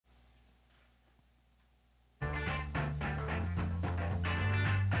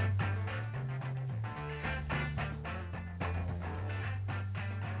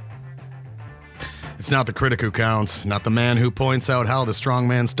It's not the critic who counts, not the man who points out how the strong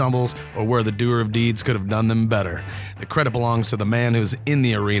man stumbles or where the doer of deeds could have done them better. The credit belongs to the man who's in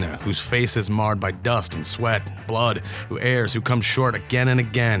the arena, whose face is marred by dust and sweat, blood, who errs, who comes short again and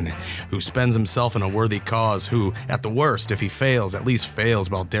again, who spends himself in a worthy cause, who, at the worst, if he fails, at least fails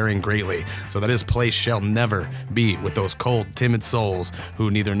while daring greatly, so that his place shall never be with those cold, timid souls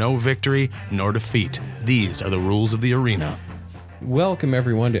who neither know victory nor defeat. These are the rules of the arena. Welcome,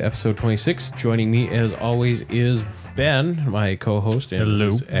 everyone, to episode 26. Joining me, as always, is Ben, my co-host. And Hello.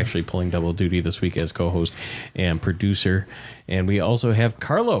 He's actually pulling double duty this week as co-host and producer. And we also have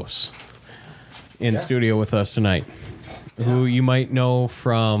Carlos in studio with us tonight, who you might know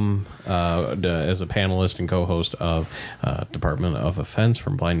from as a panelist and co-host of Department of Offense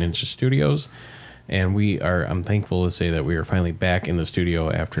from Blind Ninja Studios. And I'm thankful to say that we are finally back in the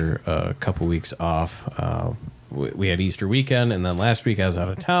studio after a couple weeks off. We had Easter weekend, and then last week I was out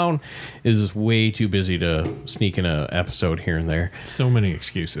of town. It was way too busy to sneak in an episode here and there. So many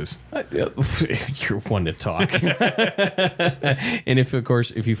excuses. You're one to talk. And if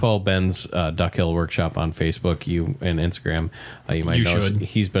you follow Ben's Duck Hill Workshop on Facebook and Instagram, you might notice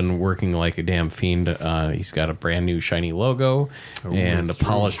he's been working like a damn fiend. He's got a brand new shiny logo and a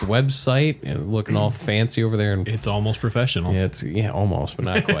polished website, and looking all fancy over there. And it's almost professional. yeah, almost, but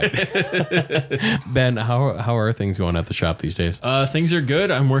not quite. Ben, how are things going at the shop these days? Things are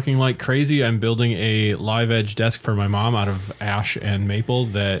good. I'm working like crazy. I'm building a live edge desk for my mom out of ash and maple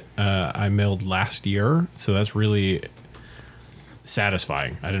that I milled last year. So that's really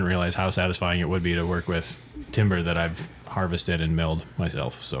satisfying. I didn't realize how satisfying it would be to work with timber that I've harvested and milled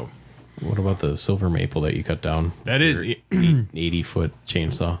myself. So What about the silver maple that you cut down? that is 80-foot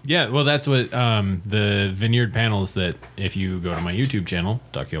chainsaw. Yeah, well, that's what the vineyard panels that if you go to my YouTube channel,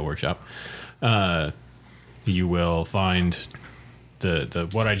 Duck Hill Workshop, you will find the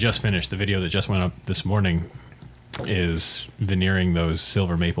what I just finished, the video that just went up this morning, is veneering those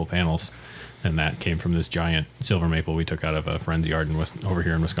silver maple panels, and that came from this giant silver maple we took out of a friend's yard over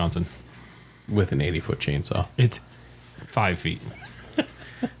here in Wisconsin. With an 80-foot chainsaw. It's 5 feet.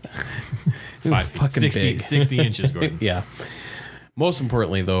 Fucking 60, big. 60 inches, Gordon. Yeah. Most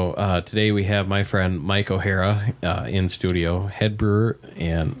importantly, though, today we have my friend Mike O'Hara in studio, head brewer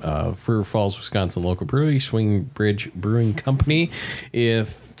and for Falls, Wisconsin local brewery, Swinging Bridge Brewing Company.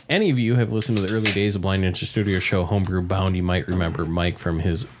 If any of you have listened to the early days of Blind Ninja Studio show Homebrew Bound, you might remember Mike from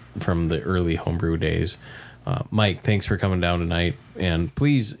the early homebrew days. Mike, thanks for coming down tonight, and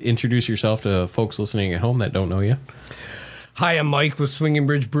please introduce yourself to folks listening at home that don't know you. Hi, I'm Mike with Swinging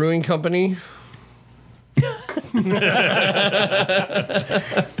Bridge Brewing Company.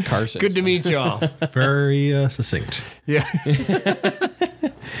 Carson. Good to meet y'all. Very succinct. Yeah.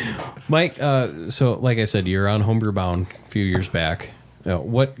 Mike, so like I said, you're on Homebrew Bound a few years back.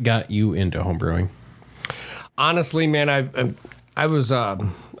 What got you into homebrewing? Honestly, man, I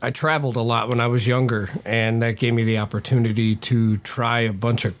traveled a lot when I was younger, and that gave me the opportunity to try a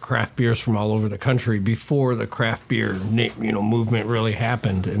bunch of craft beers from all over the country before the craft beer movement really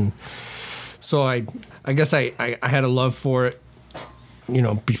happened. And so I guess I had a love for it,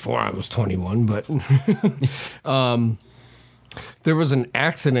 before I was 21. But there was an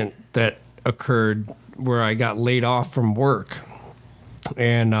accident that occurred where I got laid off from work,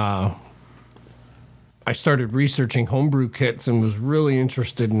 and I started researching homebrew kits and was really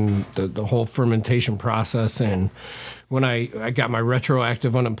interested in the whole fermentation process. And when I got my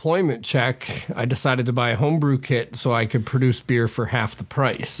retroactive unemployment check, I decided to buy a homebrew kit so I could produce beer for half the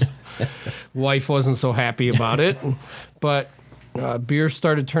price. Wife wasn't so happy about it, but beer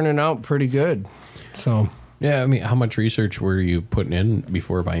started turning out pretty good. So Yeah, I mean, how much research were you putting in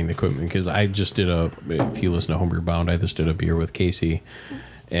before buying the equipment? Because I just did if you listen to Homebrew Bound, I just did a beer with Casey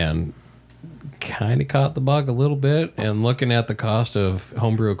and kind of caught the bug a little bit, and looking at the cost of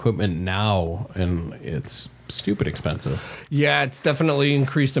homebrew equipment now, and it's stupid expensive. yeah, it's definitely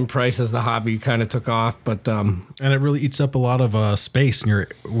increased in price as the hobby kind of took off, but And it really eats up a lot of space in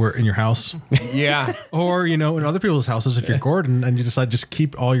your house, yeah. or in other people's houses. If you're Gordon and you decide just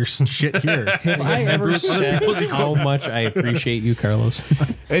keep all your shit here, Have I ever said how much I appreciate you, Carlos?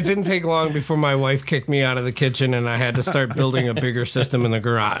 It didn't take long before my wife kicked me out of the kitchen and I had to start building a bigger system in the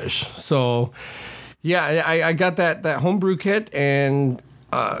garage. So, yeah, I got that homebrew kit, and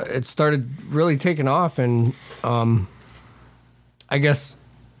it started really taking off. And I guess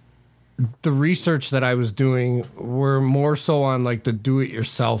the research that I was doing were more so on like the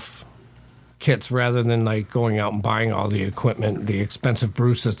do-it-yourself kits rather than like going out and buying all the equipment, the expensive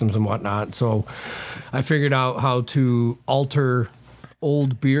brew systems and whatnot. So I figured out how to alter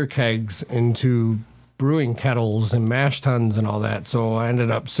old beer kegs into brewing kettles and mash tuns and all that. So I ended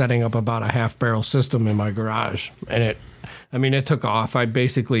up setting up about a half barrel system in my garage, and it took off.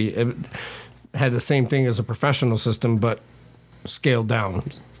 It had the same thing as a professional system, but scaled down.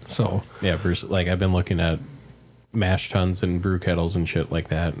 So Yeah, versus, like I've been looking at mash tuns and brew kettles and shit like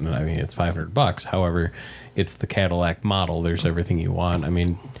that, and I mean it's $500. However, it's the Cadillac model. There's everything you want. I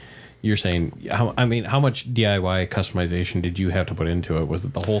mean, you're saying how much DIY customization did you have to put into it? Was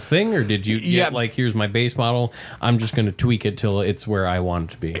it the whole thing, or did you get like, here's my base model, I'm just going to tweak it till it's where I want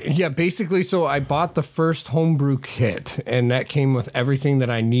it to be? Yeah, basically, so I bought the first homebrew kit, and that came with everything that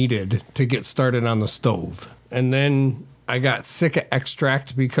I needed to get started on the stove. And then I got sick of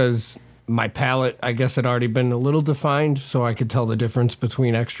extract because my palate, I guess, had already been a little defined, so I could tell the difference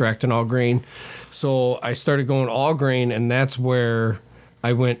between extract and all grain. So I started going all grain, and that's where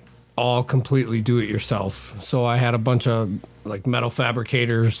I went all completely do it yourself. So I had a bunch of like metal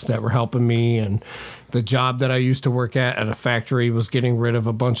fabricators that were helping me, and the job that I used to work at a factory was getting rid of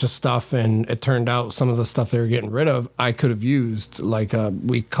a bunch of stuff, and it turned out some of the stuff they were getting rid of I could have used. Like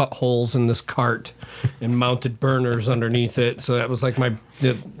we cut holes in this cart and mounted burners underneath it, so that was like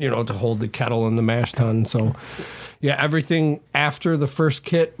to hold the kettle and the mash tun. So yeah, everything after the first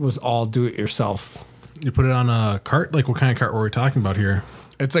kit was all do it yourself. You put it on a cart? Like what kind of cart were we talking about here?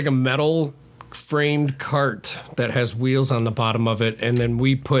 It's like a metal framed cart that has wheels on the bottom of it, and then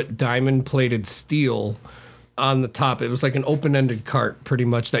we put diamond plated steel on the top. It was like an open-ended cart pretty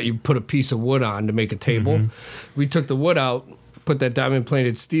much that you put a piece of wood on to make a table. We took the wood out, put that diamond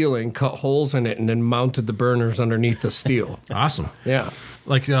plated steel in, cut holes in it, and then mounted the burners underneath the steel. Awesome. Yeah.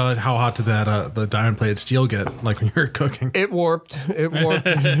 Like how hot did that the diamond plated steel get? Like when you were cooking? It warped.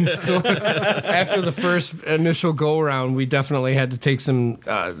 So after the first initial go around, we definitely had to take some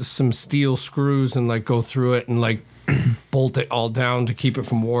steel screws and like go through it and like bolt it all down to keep it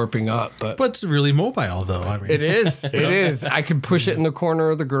from warping up. But it's really mobile, though. I mean, it is. It is. I could push it in the corner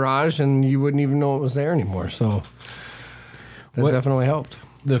of the garage, and you wouldn't even know it was there anymore. So that definitely helped.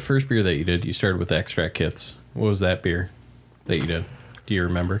 The first beer that you did, you started with the extract kits. What was that beer that you did? Do you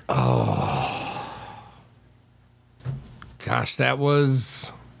remember? Oh, gosh, that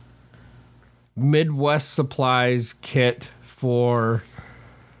was Midwest Supplies kit for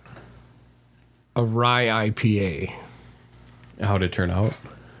a rye IPA. How did it turn out?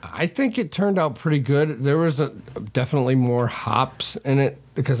 I think it turned out pretty good. There was definitely more hops in it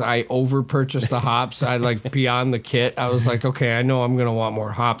because I over-purchased the hops. I like beyond the kit. I was like, okay, I know I'm going to want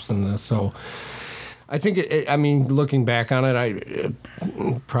more hops than this, so I think looking back on it,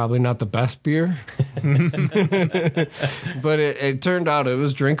 probably not the best beer, but it turned out it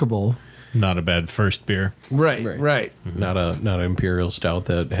was drinkable. Not a bad first beer. Right. Not an imperial stout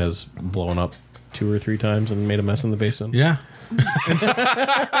that has blown up 2 or 3 times and made a mess in the basement. Yeah.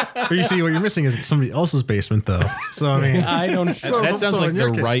 But you see, what you're missing is somebody else's basement, though. So I mean, I don't. That sounds like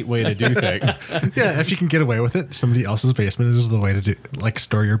the right way to do things. Yeah, if you can get away with it, somebody else's basement is the way to do, like,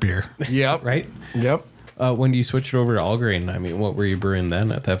 store your beer. Yep. Right. Yep. When you switched over to all grain, I mean, what were you brewing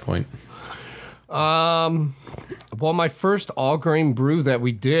then at that point? Well, my first all grain brew that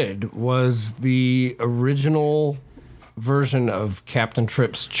we did was the original version of Captain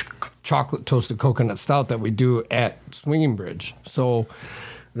Tripp's chocolate toasted coconut stout that we do at Swinging Bridge. So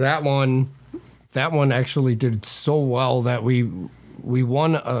that one actually did so well that we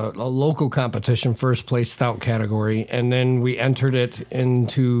won a local competition, first place stout category, and then we entered it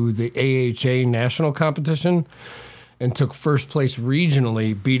into the AHA national competition and took first place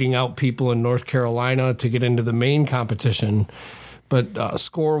regionally, beating out people in North Carolina to get into the main competition. But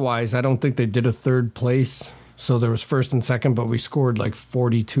score-wise, I don't think they did a third place. So there was first and second, but we scored like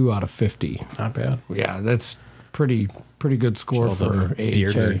 42 out of 50. Not bad. Yeah, that's pretty good score All for the beer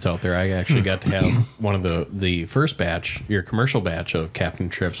AHA. nerds out there. I actually got to have one of the first batch, your commercial batch of Captain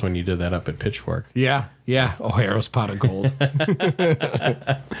Trips when you did that up at Pitchfork. Yeah. O'Hara's Pot of Gold.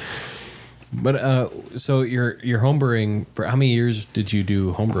 But so your homebrewing, for how many years did you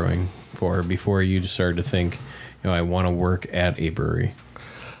do homebrewing for before you started to think, I want to work at a brewery?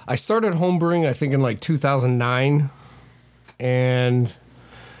 I started homebrewing, I think, in like 2009. And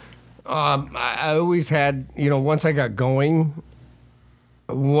I always had, once I got going,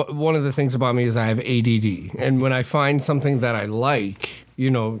 one of the things about me is I have ADD. And when I find something that I like,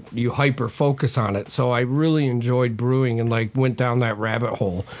 you hyper focus on it. So I really enjoyed brewing and like went down that rabbit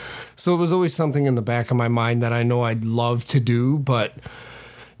hole. So it was always something in the back of my mind that I know I'd love to do, but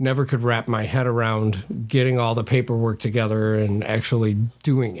never could wrap my head around getting all the paperwork together and actually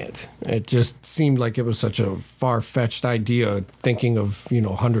doing it. It just seemed like it was such a far-fetched idea, thinking of,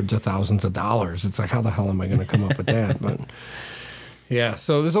 hundreds of thousands of dollars. It's like, how the hell am I going to come up with that? But Yeah,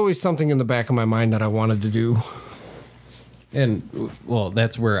 so there's always something in the back of my mind that I wanted to do. And well,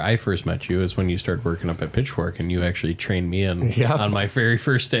 that's where I first met you, is when you started working up at Pitchfork, and you actually trained me in Yep. on my very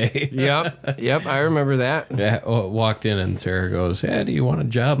first day. Yep, I remember that. Yeah, walked in and Sarah goes, "Yeah, do you want a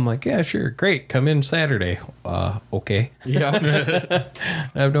job?" I'm like, "Yeah, sure, great. Come in Saturday." Okay. Yeah,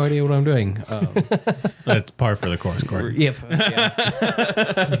 I have no idea what I'm doing. That's par for the course, Gordon. Yep.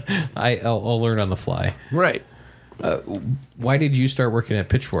 Yeah. I'll learn on the fly. right. Why did you start working at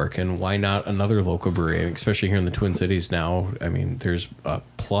Pitchfork, and why not another local brewery? Especially here in the Twin Cities now. I mean, there's a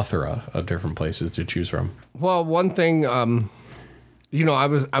plethora of different places to choose from. Well, one thing, I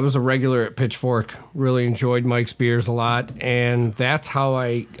was a regular at Pitchfork. Really enjoyed Mike's beers a lot, and that's how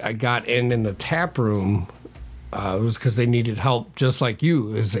I got in the tap room. It was because they needed help, just like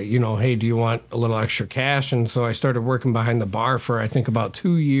you. Is that hey, do you want a little extra cash? And so I started working behind the bar for I think about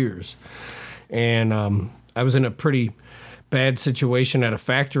 2 years, and I was in a pretty bad situation at a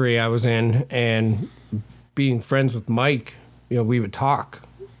factory I was in, and being friends with Mike, we would talk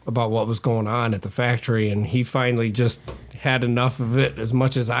about what was going on at the factory, and he finally just had enough of it as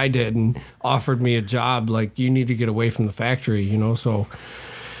much as I did and offered me a job. Like, you need to get away from the factory, so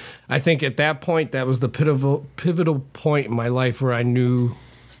I think at that point, that was the pivotal point in my life where I knew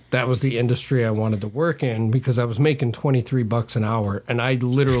that was the industry I wanted to work in, because I was making $23 an hour, and I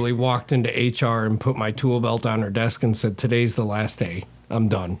literally walked into HR and put my tool belt on her desk and said, "Today's the last day. I'm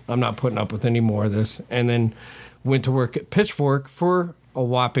done. I'm not putting up with any more of this." And then went to work at Pitchfork for a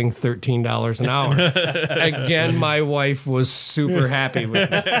whopping $13 an hour. Again, my wife was super happy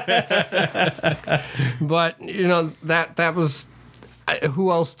with me. But that was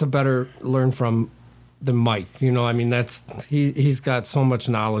who else to better learn from than Mike. He's got so much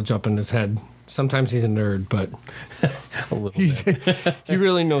knowledge up in his head. Sometimes he's a nerd, but A little bit. he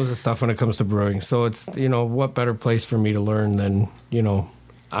really knows his stuff when it comes to brewing. So it's what better place for me to learn than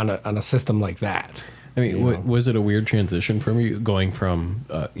on a system like that. I mean, was it a weird transition from you going from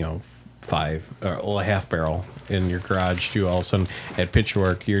a half barrel in your garage to all of a sudden at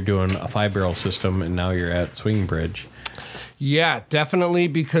Pitchfork you're doing a 5-barrel system, and now you're at Swing Bridge? Yeah, definitely,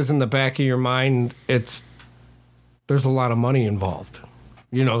 because in the back of your mind, there's a lot of money involved.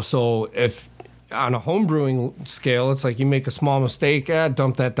 So if on a home brewing scale, it's like you make a small mistake,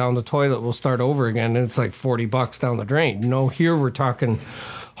 dump that down the toilet, we'll start over again, and it's like $40 down the drain. Here we're talking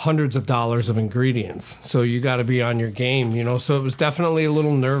hundreds of dollars of ingredients, so you got to be on your game. So it was definitely a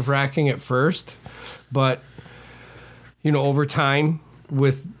little nerve-wracking at first, but over time,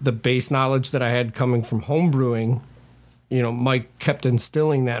 with the base knowledge that I had coming from home brewing, Mike kept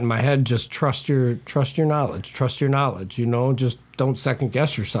instilling that in my head. Just trust your knowledge. Trust your knowledge. Just don't second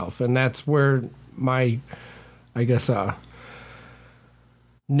guess yourself. And that's where my, I guess,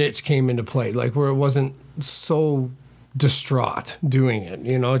 niche came into play. Like, where it wasn't so distraught doing it.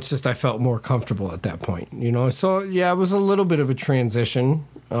 It's just I felt more comfortable at that point. So yeah, it was a little bit of a transition.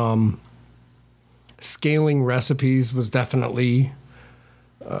 Scaling recipes was definitely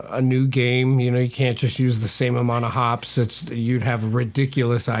a new game. You can't just use the same amount of hops. You'd have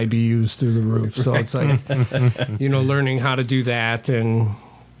ridiculous IBUs through the roof. So it's like, learning how to do that, and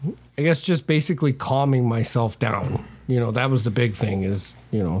I guess just basically calming myself down. That was the big thing is,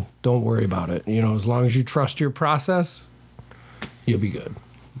 don't worry about it. As long as you trust your process, you'll be good.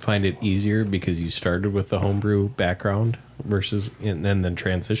 Find it easier because you started with the homebrew background versus and then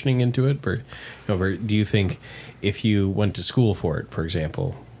transitioning into it? Do you think if you went to school for it, for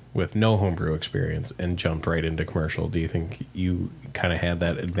example, with no homebrew experience and jumped right into commercial, do you think you kind of had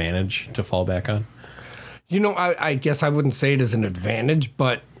that advantage to fall back on? I guess I wouldn't say it as an advantage,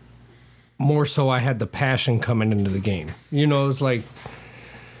 but more so I had the passion coming into the game. It's like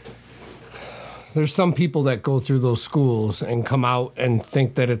there's some people that go through those schools and come out and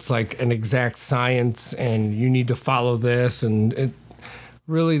think that it's like an exact science and you need to follow this, and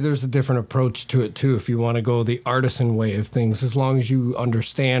really there's a different approach to it too if you want to go the artisan way of things. As long as you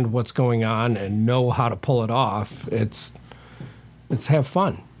understand what's going on and know how to pull it off, it's have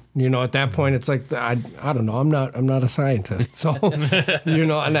fun. At that point, it's like, I don't know. I'm not a scientist. So,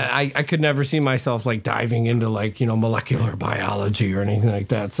 and I could never see myself like diving into like, molecular biology or anything like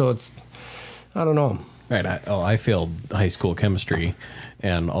that. So I don't know. Right. I failed high school chemistry,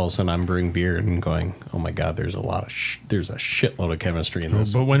 and all of a sudden I'm brewing beer and going, oh my God, there's a shitload of chemistry in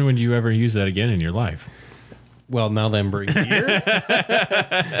this. But when would you ever use that again in your life? Well, now that I'm brewing beer.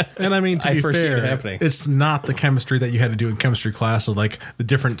 And I mean, to I be foresee it fair, happening. it's not the chemistry that you had to do in chemistry class of like the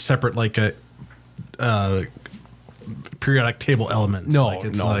different separate like periodic table elements. No, like,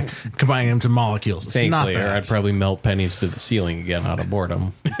 it's no. like combining them to molecules. It's not Thankfully, or that. I'd probably melt pennies to the ceiling again out of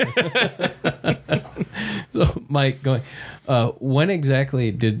boredom. So, Mike, when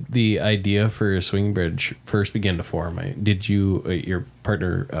exactly did the idea for Swing Bridge first begin to form? Did you, your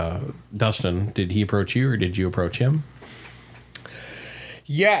partner Dustin, did he approach you, or did you approach him?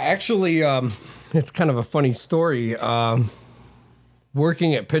 Yeah, actually, it's kind of a funny story.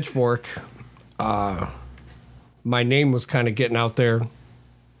 Working at Pitchfork, my name was kind of getting out there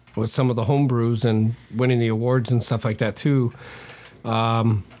with some of the homebrews and winning the awards and stuff like that too.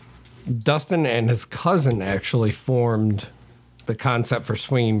 Dustin and his cousin actually formed the concept for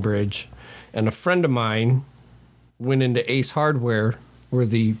Swinging Bridge, and a friend of mine went into Ace Hardware, where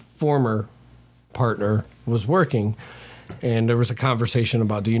the former partner was working, and there was a conversation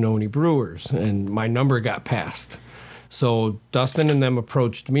about, do you know any brewers? And my number got passed. So Dustin and them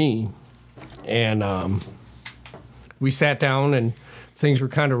approached me, and we sat down, and things were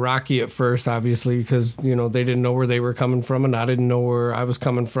kind of rocky at first, obviously, because, you know, they didn't know where they were coming from, and I didn't know where I was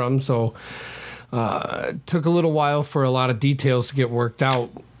coming from. So it took a little while for a lot of details to get worked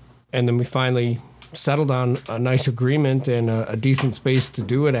out. And then we finally settled on a nice agreement and a decent space to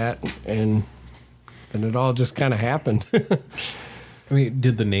do it at. And it all just kind of happened. I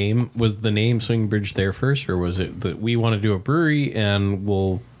mean, was the name Swing Bridge there first, or was it that we want to do a brewery and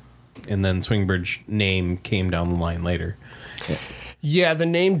then Swing Bridge name came down the line later? Yeah, the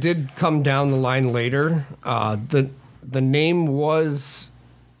name did come down the line later. The name was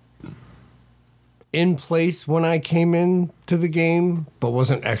in place when I came into the game, but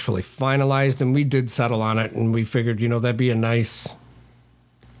wasn't actually finalized. And we did settle on it, and we figured, you know, that'd be a nice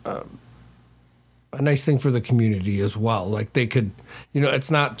thing for the community as well. Like, they could, you know, it's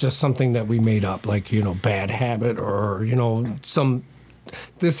not just something that we made up, like, you know, Bad Habit or, you know,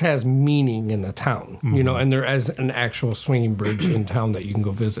 this has meaning in the town, you know, and there is an actual swinging bridge in town that you can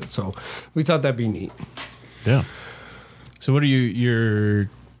go visit. So we thought that'd be neat. Yeah. So what are you're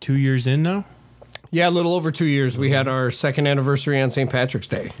 2 years in now? Yeah, a little over 2 years. We had our second anniversary on St. Patrick's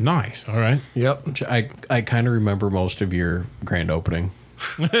Day. Nice. All right. Yep. I kind of remember most of your grand opening.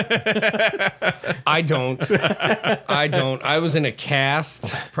 I don't. I was in a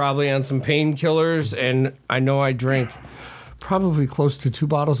cast, probably on some painkillers, and I know I drank probably close to 2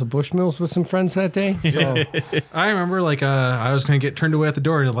 bottles of Bushmills with some friends that day. So I remember, like, I was going to get turned away at the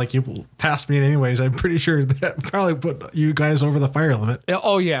door, and, like, you passed me anyways. I'm pretty sure that probably put you guys over the fire limit.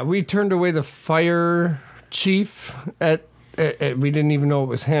 oh yeah, we turned away the fire chief at we didn't even know it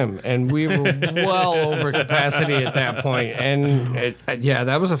was him, and we were well over capacity at that point. And yeah,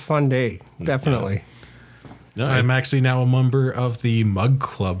 that was a fun day, definitely. No, I'm actually now a member of the Mug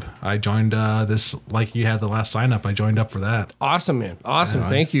Club. I joined this, like you had the last sign up. I joined up for that. Awesome, man. Awesome. Nice.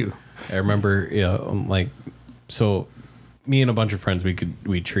 Thank you. I remember, so me and a bunch of friends,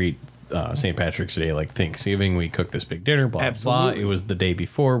 we treat St. Patrick's Day like Thanksgiving. We cook this big dinner, blah, blah, Absolutely. blah. It was the day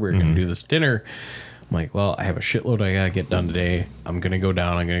before. We were going to do this dinner. I'm like, well, I have a shitload I got to get done today. I'm going to go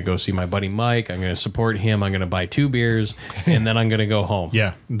down. I'm going to go see my buddy Mike. I'm going to support him. I'm going to buy 2 beers, and then I'm going to go home.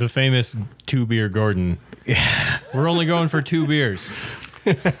 yeah, the famous 2-beer Gordon. Yeah. We're only going for 2 beers.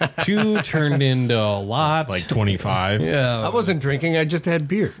 2 turned into a lot. Like 25. I wasn't drinking. I just had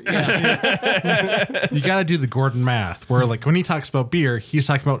beer. You got to do the Gordon math, where, like, when he talks about beer, he's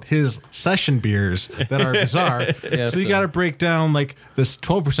talking about his session beers that are bizarre. So you got to break down, like, this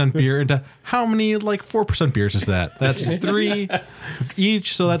 12% beer into how many, like, 4% beers is that? That's 3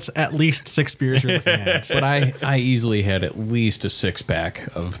 each, so that's at least 6 beers you're looking at. But I easily had at least a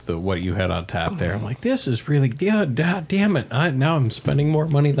 6-pack of what you had on tap there. I'm like, this is really good. God damn it. Now I'm spending more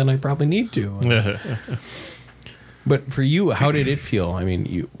money than I probably need to. But for you, how did it feel? I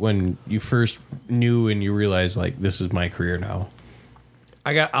mean, when you first knew and you realized, like, this is my career now.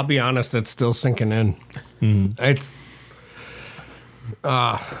 I'll be honest, it's still sinking in. It's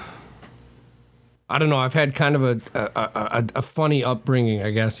I don't know. I've had kind of a funny upbringing,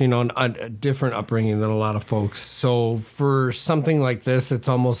 I guess, you know, a different upbringing than a lot of folks. So for something like this, it's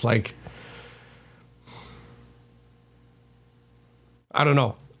almost like, I don't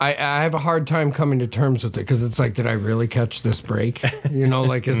know. I have a hard time coming to terms with it, because it's like, did I really catch this break? You know,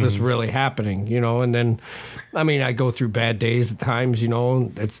 like, is this really happening? You know, and then, I mean, I go through bad days at times, you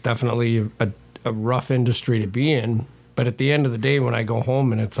know. It's definitely a rough industry to be in. But at the end of the day, when I go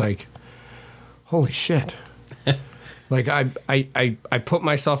home and it's like, holy shit. Like, I put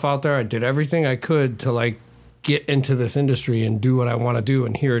myself out there. I did everything I could to, like, get into this industry and do what I want to do.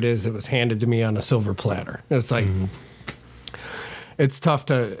 And here it is. It was handed to me on a silver platter. It's like, it's tough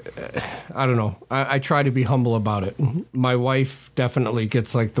to, I don't know. I try to be humble about it. My wife definitely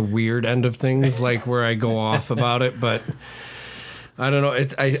gets, like, the weird end of things, like, where I go off about it. But I don't know.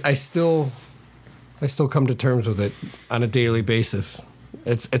 I still come to terms with it on a daily basis.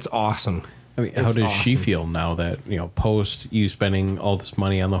 It's awesome. I mean, how It's does she awesome. feel now that, post you spending all this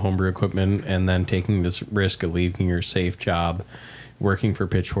money on the homebrew equipment and then taking this risk of leaving your safe job, working for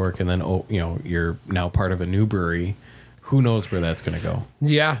Pitchfork, and then, you're now part of a new brewery. Who knows where that's going to go?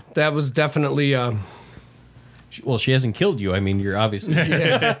 Yeah, that was definitely. Well, she hasn't killed you. I mean, you're obviously.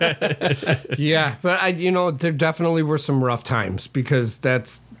 Yeah, but there definitely were some rough times because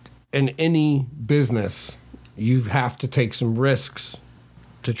that's in any business, you have to take some risks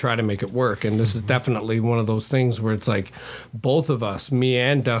to try to make it work. And this is definitely one of those things where it's like both of us, me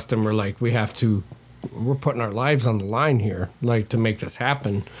and Dustin, were like, we're putting our lives on the line here, like to make this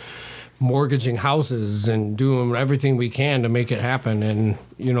happen. Mortgaging houses and doing everything we can to make it happen. And,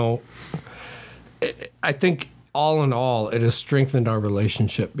 I think all in all, it has strengthened our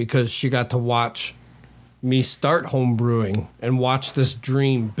relationship because she got to watch me start home brewing and watch this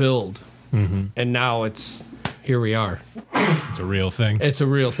dream build. Mm-hmm. And now here we are. It's a real thing. It's a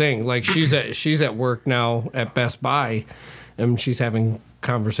real thing. Like she's at work now at Best Buy, and she's having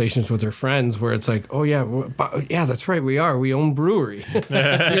conversations with her friends where it's like, oh yeah, yeah, that's right, we own brewery.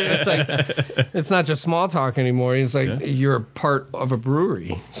 It's like it's not just small talk anymore. It's like you're a part of a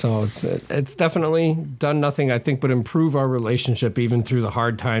brewery. So it's definitely done nothing, I think, but improve our relationship even through the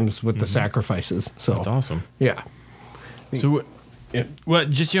hard times with the sacrifices. So That's awesome. Yeah. So, well,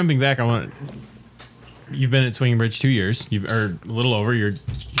 just jumping back, you've been at Swinging Bridge 2 years, or a little over.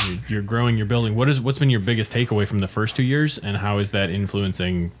 You're growing your building. What's been your biggest takeaway from the first 2 years, and how is that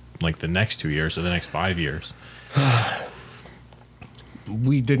influencing like the next 2 years or the next 5 years?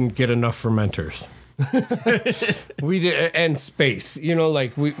 We didn't get enough fermenters. We did, and space.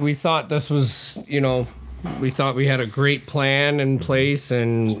 We thought this was, we thought we had a great plan in place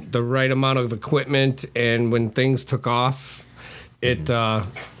and the right amount of equipment, and when things took off, that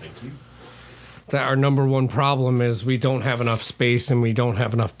our number one problem is we don't have enough space and we don't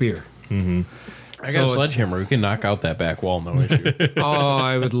have enough beer. Mm-hmm. I got a sledgehammer. We can knock out that back wall, no issue. Oh,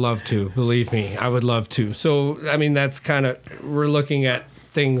 I would love to. Believe me, I would love to. So, I mean, that's kind of, we're looking at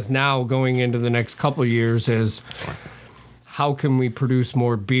things now going into the next couple of years as how can we produce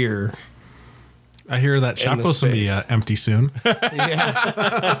more beer? I hear that shop the will be space. empty soon.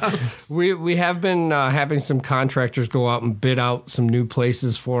 Yeah. We have been having some contractors go out and bid out some new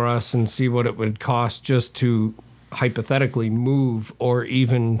places for us and see what it would cost just to hypothetically move or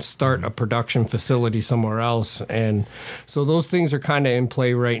even start a production facility somewhere else. And so those things are kind of in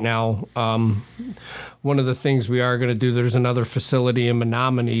play right now. One of the things we are going to do, there's another facility in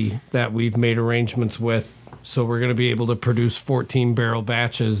Menominee that we've made arrangements with. So we're going to be able to produce 14 barrel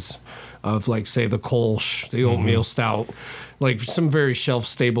batches of, like, say, the Kolsch, the oatmeal stout, like some very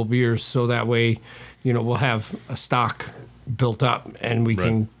shelf-stable beers. So that way, we'll have a stock built up and we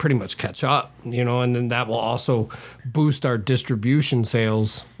can pretty much catch up, and then that will also boost our distribution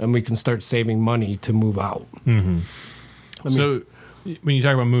sales and we can start saving money to move out. So when you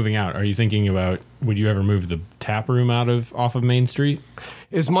talk about moving out, are you thinking about, would you ever move the tap room off of Main Street?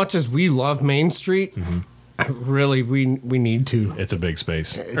 As much as we love Main Street, really, we need to. It's a big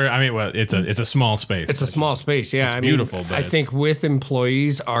space. It's a small space. It's a small space, yeah. It's beautiful, but I think with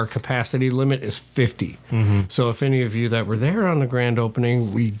employees, our capacity limit is 50. So if any of you that were there on the grand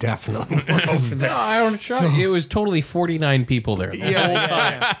opening, we definitely went over there. I don't try. It was totally 49 people there.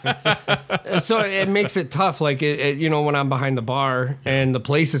 Yeah. So it makes it tough. Like, when I'm behind the bar and the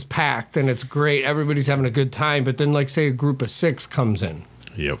place is packed and it's great, everybody's having a good time, but then, like, say a group of 6 comes in.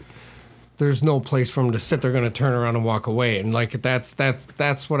 Yep. There's no place for them to sit. They're going to turn around and walk away. And like that's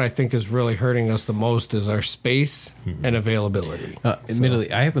what I think is really hurting us the most is our space and availability.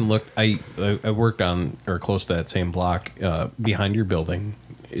 Admittedly, I haven't looked. I worked on or close to that same block behind your building.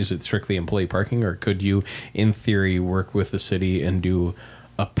 Is it strictly employee parking, or could you, in theory, work with the city and do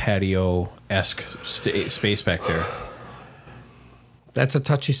a patio-esque space back there? That's a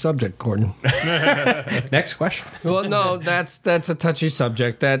touchy subject, Gordon. Next question. Well, no, that's a touchy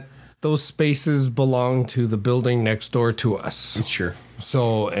subject. Those spaces belong to the building next door to us. Sure.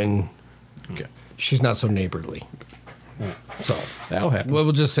 So, and she's not so neighborly. So that'll happen.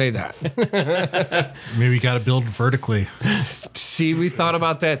 We'll just say that. Maybe you got to build vertically. See, we thought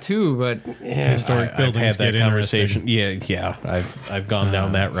about that too, but historic buildings I've had that get conversation. Yeah. I've gone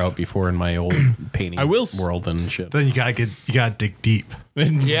down that route before in my old painting world and shit. Then you gotta dig deep.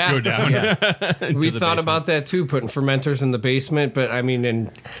 Yeah. Go down. We thought about that too, putting fermenters in the basement. But I mean,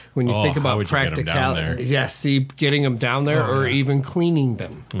 and when you think how about would you get 'em down practicality, there? getting them down there or even cleaning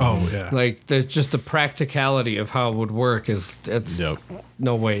them. Oh yeah. Like just the practicality of how it would work is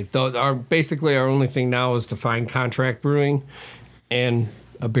no way. Basically our only thing now is to find contract brewing and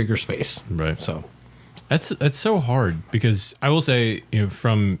a bigger space. Right. So That's so hard because I will say,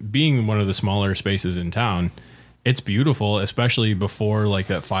 from being one of the smaller spaces in town, it's beautiful, especially before like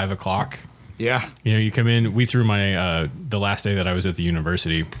that 5 o'clock. Yeah. You come in. We threw my the last day that I was at the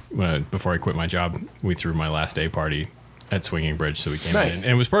university before I quit my job. We threw my last day party at Swinging Bridge, so we came in, and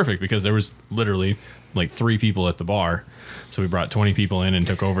it was perfect because there was literally like 3 people at the bar, so we brought 20 people in and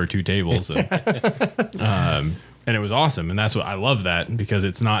took over 2 tables, and it was awesome. And that's what I love, that because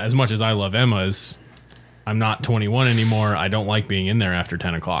it's not as much as I love Emma's. I'm not 21 anymore. I don't like being in there after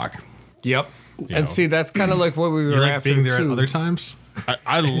 10 o'clock. Yep. You And know. see, that's kind of like what we were You like after being there too. at other times?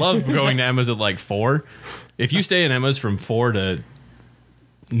 I love going to Emma's at like 4. If you stay in Emma's from 4 to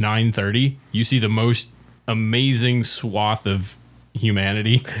 9:30, you see the most amazing swath of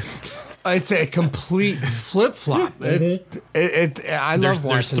humanity. It's a complete flip flop. I love There's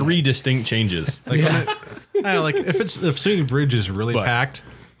watching 3 distinct changes. Like, I know, like if Swinging Bridge is really But- packed,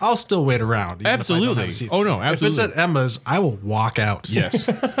 I'll still wait around. even if I don't Absolutely. have a seat. Oh, no, absolutely. If it's at Emma's, I will walk out. Yes.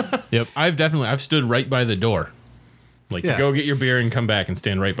 Yep. I've stood right by the door. Like, Yeah. go get your beer and come back and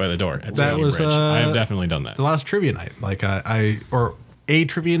stand right by the door. At That Swinging was, Bridge. I have definitely done that. The last trivia night, like or a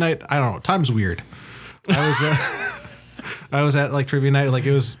trivia night. I don't know. Time's weird. I was I was at like trivia night, like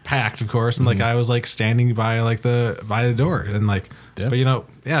it was packed, of course, and like I was like standing by like by the door, and like, Yeah. but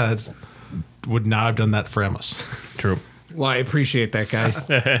that's, would not have done that for Emma's. True. Well, I appreciate that, guys.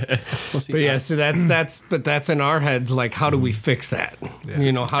 But yeah, so that's in our heads. Like, how do we fix that?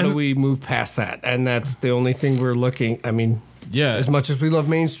 How do we move past that? And that's the only thing we're looking. I mean, Yeah. as much as we love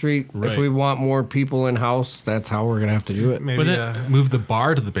Main Street, Right. if we want more people in house, that's how we're gonna have to do it. Maybe move the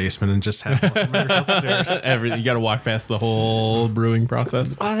bar to the basement and just have more members upstairs. You got to walk past the whole brewing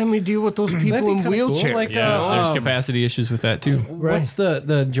process. Well, then we deal with those That'd people be in kinda cool, wheelchairs. like, Yeah, there's capacity issues with that too. What's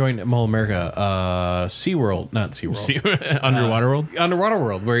the joint at Mall of America? SeaWorld, not SeaWorld. See, Underwater World. Underwater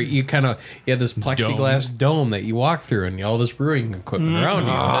World, where you have this plexiglass dome that you walk through, and all this brewing equipment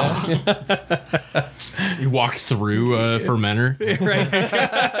around you. You walk through fermenter. You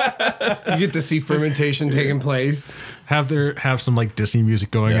get to see fermentation taking place. Have some like Disney music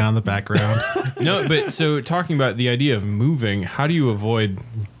going on in the background. No, but so talking about the idea of moving, how do you avoid?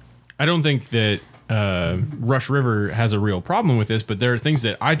 I don't think that Rush River has a real problem with this, but there are things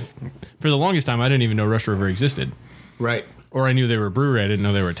that for the longest time, I didn't even know Rush River existed. Right. Or I knew they were a brewery, I didn't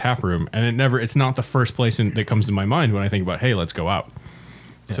know they were a tap room, and it's not the first place that comes to my mind when I think about, hey, let's go out.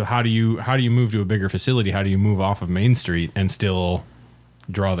 Yeah. So how do you move to a bigger facility? How do you move off of Main Street and still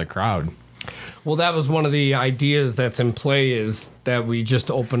draw the crowd? Well, that was one of the ideas that's in play, is that we just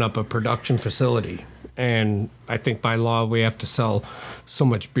open up a production facility. And I think by law, we have to sell so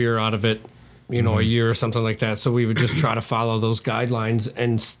much beer out of it, a year or something like that. So we would just try to follow those guidelines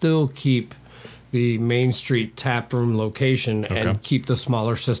and still keep the Main Street tap room location and keep the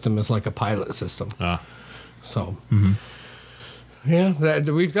smaller system as like a pilot system. So, yeah,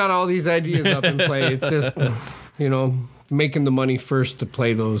 we've got all these ideas up in play. It's just, making the money first to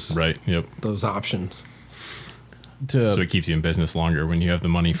play those Right. Yep. those options. So it keeps you in business longer when you have the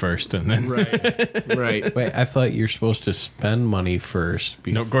money first, and then Right. Wait, I thought you're supposed to spend money first.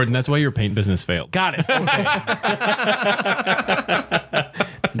 no, Gordon, that's why your paint business failed. Got it. Okay.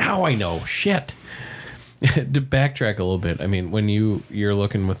 Now I know. Shit. To backtrack a little bit, I mean, when you're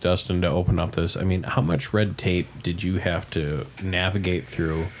looking with Dustin to open up this, I mean, how much red tape did you have to navigate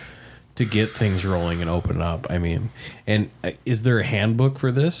through to get things rolling and open up? I mean, and is there a handbook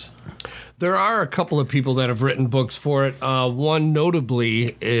for this? There are a couple of people that have written books for it. One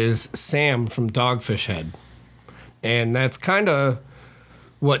notably is Sam from Dogfish Head. And that's kind of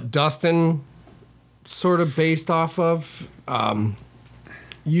what Dustin sort of based off of.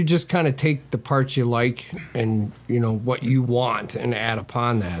 You just kind of take the parts you like and, what you want and add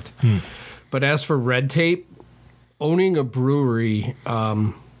upon that. But as for red tape, owning a brewery,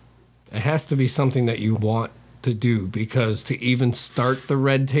 it has to be something that you want to do, because to even start the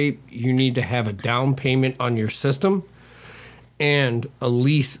red tape, you need to have a down payment on your system and a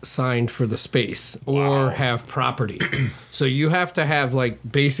lease signed for the space or have property. So you have to have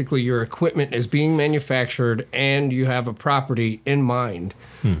basically your equipment is being manufactured and you have a property in mind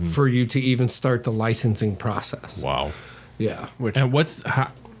for you to even start the licensing process. Wow. Yeah. And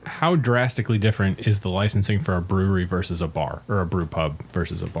how drastically different is the licensing for a brewery versus a bar, or a brew pub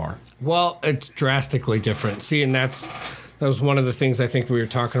versus a bar? Well, it's drastically different. See, and that was one of the things I think we were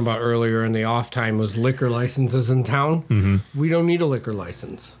talking about earlier in the off time was liquor licenses in town. Mm-hmm. We don't need a liquor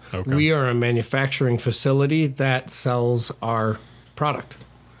license. Okay. We are a manufacturing facility that sells our product.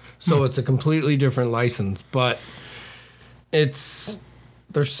 So it's a completely different license, but it's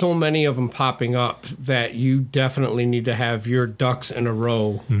there's so many of them popping up that you definitely need to have your ducks in a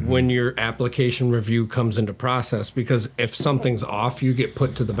row when your application review comes into process, because if something's off, you get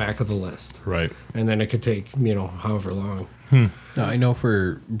put to the back of the list. Right. And then it could take, however long. Now, I know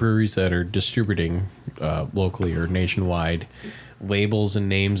for breweries that are distributing locally or nationwide, labels and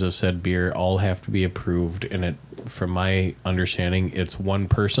names of said beer all have to be approved, and from my understanding, it's one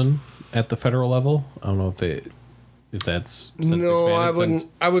person at the federal level. I don't know if that's since No, expanded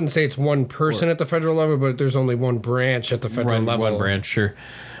I wouldn't say it's one person at the federal level, but there's only one branch at the federal level. One branch, sure.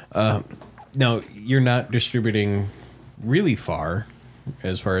 Now, you're not distributing really far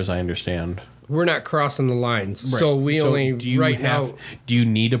as I understand. We're not crossing the lines. So we only, now... Do you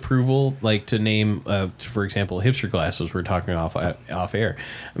need approval, like to name, for example, Hipster Glasses, we're talking off air.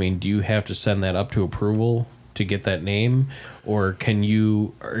 I mean, do you have to send that up to approval to get that name? Or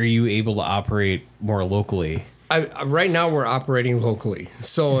are you able to operate more locally? Right now we're operating locally.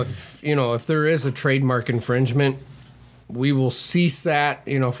 So if there is a trademark infringement, we will cease that.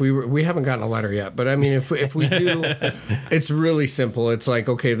 If we haven't gotten a letter yet, but I mean, if we do, it's really simple. It's like,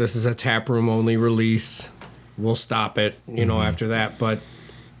 okay, this is a taproom only release. We'll stop it, after that. But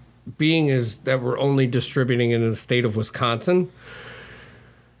being is that we're only distributing in the state of Wisconsin,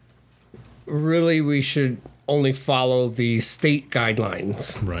 really we should only follow the state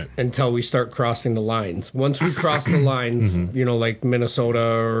guidelines until we start crossing the lines. Once we cross the lines, like Minnesota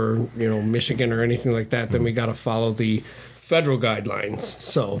or, Michigan or anything like that, then we got to follow the federal guidelines.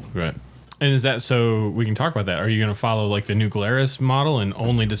 So, right. And is that so we can talk about that? Are you going to follow like the New Glarus model and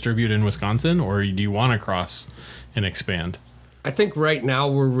only distribute in Wisconsin, or do you want to cross and expand? I think right now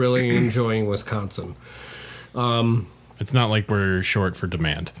we're really enjoying Wisconsin. It's not like we're short for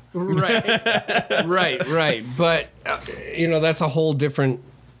demand. Right. But that's a whole different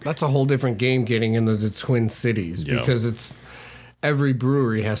game getting into the Twin Cities, because every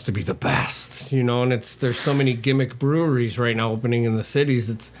brewery has to be the best, and there's so many gimmick breweries right now opening in the cities.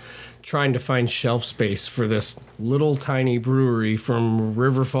 It's trying to find shelf space for this little tiny brewery from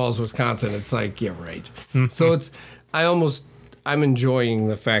River Falls, Wisconsin. It's like, yeah, right. So I'm enjoying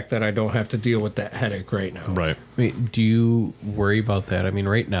the fact that I don't have to deal with that headache right now. Right. I mean, do you worry about that? I mean,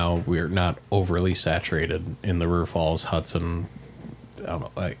 right now we're not overly saturated in the River Falls, Hudson, I don't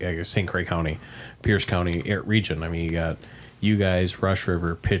know, I guess St. Croix County, Pierce County region. I mean, you got you guys, Rush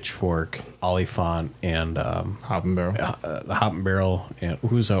River, Pitchfork, Oliphant, and Hop and Barrel. The Hop and Barrel, and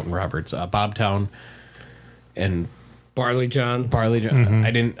who's out in Roberts? Bobtown, and Barley John. Mm-hmm.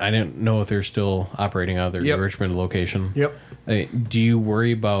 I didn't know if they're still operating out of their Richmond location. Yep. Do you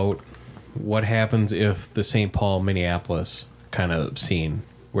worry about what happens if the St. Paul, Minneapolis kind of scene,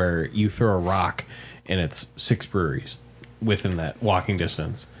 where you throw a rock and it's 6 breweries within that walking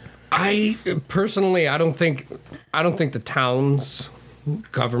distance? I personally, I don't think the towns,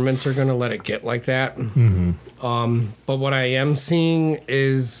 governments are going to let it get like that. Mm-hmm. But what I am seeing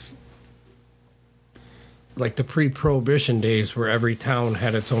is like the pre-prohibition days where every town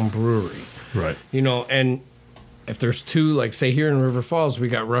had its own brewery. Right. And if there's 2, like say here in River Falls, we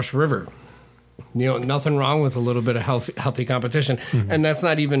got Rush River. Nothing wrong with a little bit of healthy competition. Mm-hmm. And that's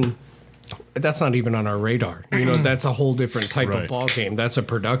not even on our radar. That's a whole different type of ball game. That's a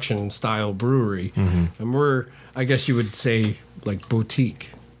production style brewery. Mm-hmm. And we're, I guess you would say, like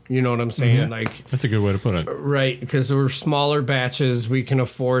boutique. You know what I'm saying? Mm-hmm. Like, that's a good way to put it. Right, because we're smaller batches. We can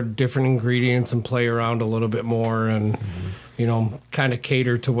afford different ingredients and play around a little bit more and, kind of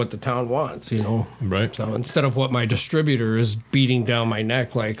cater to what the town wants, Right. So instead of what my distributor is beating down my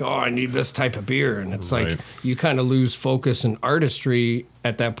neck, like, oh, I need this type of beer. And it's like you kind of lose focus and artistry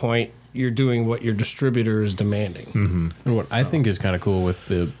at that point. You're doing what your distributor is demanding. Mm-hmm. And what I think is kind of cool with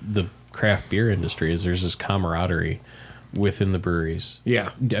the craft beer industry is there's this camaraderie within the breweries.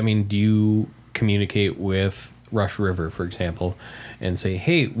 Yeah. I mean, do you communicate with Rush River, for example, and say,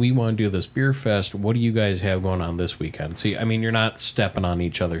 hey, we want to do this beer fest. What do you guys have going on this weekend? See, I mean, you're not stepping on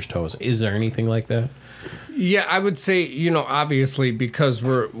each other's toes. Is there anything like that? Yeah, I would say, obviously, because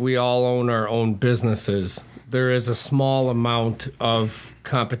we all own our own businesses, there is a small amount of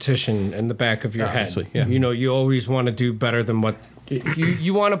competition in the back of your head. Yeah. You always want to do better than what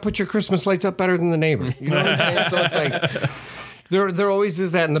you want to put your Christmas lights up better than the neighbor. You know what I'm saying? So it's like there always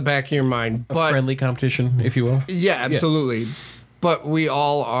is that in the back of your mind. But, a friendly competition, if you will. Yeah, absolutely. Yeah. But we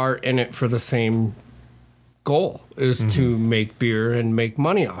all are in it for the same goal, is to make beer and make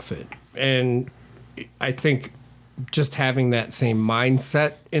money off it. And I think just having that same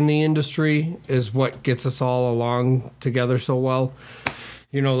mindset in the industry is what gets us all along together so well.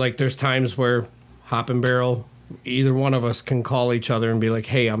 Like there's times where Hop and Barrel either one of us can call each other and be like,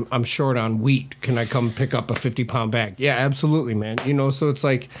 hey, I'm short on wheat. Can I come pick up a 50-pound bag? Yeah, absolutely, man. You know, so it's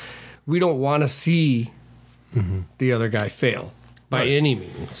like we don't want to see the other guy fail by any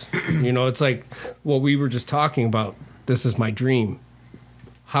means. You know, it's like what we were just talking about. This is my dream.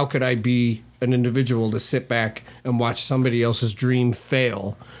 How could I be an individual to sit back and watch somebody else's dream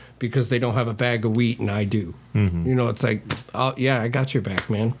fail because they don't have a bag of wheat and I do? You know, it's like, oh, yeah, I got your back,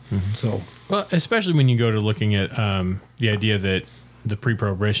 man. So, Well, especially when you go to looking at the idea that the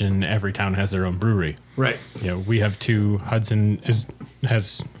pre-prohibition, every town has their own brewery. right. You know, we have two. Hudson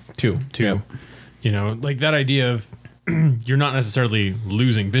has Two. Yep. You know, like that idea of you're not necessarily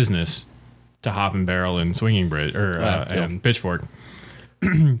losing business to Hop and Barrel and Swinging Bridge and Pitchfork.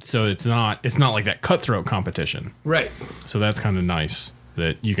 So it's not like that cutthroat competition. Right. So that's kind of nice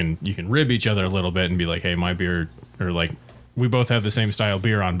that you can rib each other a little bit and be like, hey, my beer, or like we both have the same style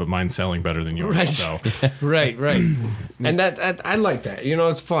beer on, but mine's selling better than yours. Right. So Right. And that I like that. You know,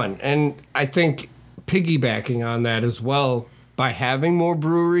 it's fun. And I think piggybacking on that as well, by having more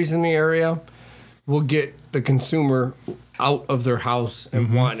breweries in the area, will get the consumer out of their house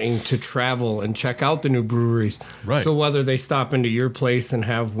and wanting to travel and check out the new breweries. Right. So whether they stop into your place and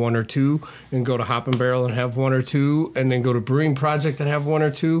have one or two, and go to Hop and Barrel and have one or two, and then go to Brewing Project and have one or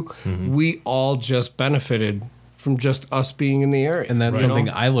two, we all just benefited from just us being in the area. And that's you know?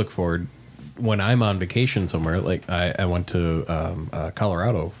 something I look forward when I'm on vacation somewhere. Like I went to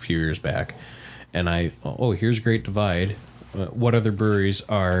Colorado a few years back, and here's Great Divide. What other breweries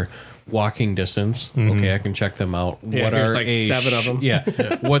are walking distance? Okay, I can check them out. Yeah, what here's are like 7 of them. Yeah.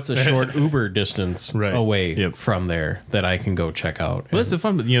 What's a short Uber distance Right. away Yep. from there that I can go check out? well, that's the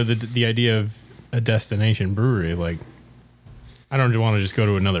fun. But you know, the idea of a destination brewery. Like, I don't want to just go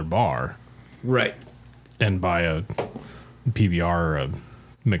to another bar Right. and buy a PBR or a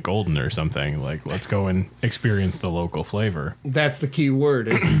McGolden or something. Like, let's go and experience the local flavor. That's the key word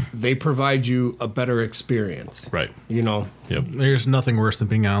is they provide you a better experience. Right. You know, Yep. There's nothing worse than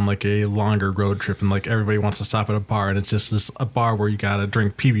being on like a longer road trip and like everybody wants to stop at a bar and it's just a bar where you gotta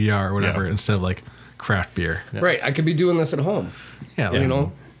drink PBR or whatever Yeah. instead of like craft beer. Yeah. right? I could be doing this at home. Yeah, You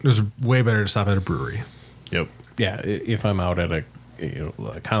know, it was way better to stop at a brewery. Yep. Yeah, if I'm out at a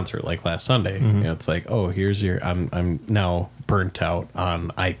concert like last Sunday, it's like, oh, here's your. I'm now burnt out on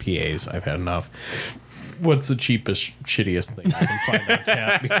IPAs. I've had enough. What's the cheapest, shittiest thing I can find on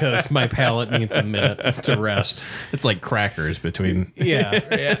tap? Because my palate needs a minute to rest. It's like crackers between. Yeah,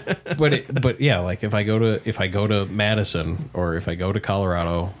 but yeah, like if I go to Madison or if I go to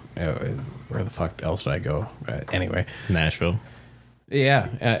Colorado, where the fuck else did I go? Anyway, Nashville.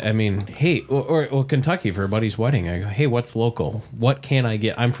 yeah, I mean, hey, or Kentucky for a buddy's wedding. I go, hey, what's local? What can I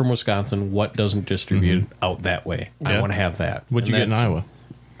get? I'm from Wisconsin. What doesn't distribute out that way? I Yeah. want to have that. What'd you get in Iowa?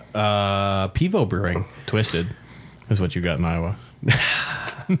 Pivo Brewing. Twisted is what you got in Iowa.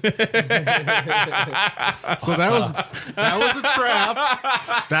 So that was a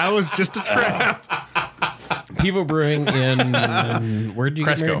trap. That was just a trap. Pivo Brewing in where'd you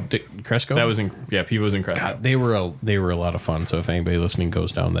Cresco. get married? Cresco. That was in Pivo's in Cresco. They were a lot of fun. So if anybody listening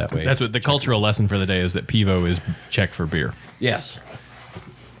goes down that way, That's what the cultural lesson for the day is, that Pivo is Czech for beer. yes.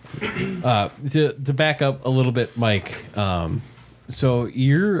 To back up a little bit, Mike. So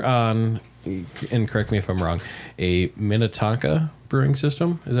you're on, and correct me if I'm wrong, a Minnetonka brewing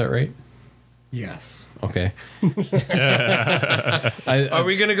system. Is that right? yes. Okay. Are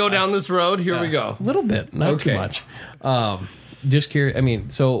we gonna go down this road? Here we go. A little bit, not too Okay. much. Just curious. I mean,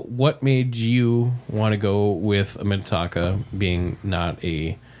 so what made you want to go with a Minnetonka being not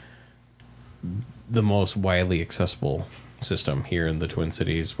the most widely accessible system here in the Twin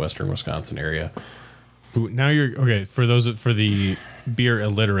Cities, Western Wisconsin area? Now you're okay for the beer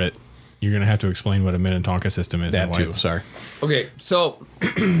illiterate. You're gonna have to explain what a Minnetonka system is. That and why too. it's- Sorry. Okay, so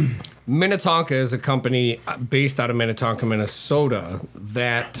Minnetonka is a company based out of Minnetonka, Minnesota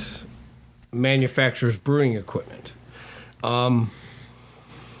that manufactures brewing equipment. I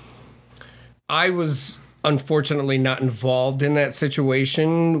was unfortunately not involved in that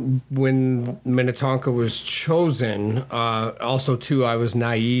situation when Minnetonka was chosen. Also, too, I was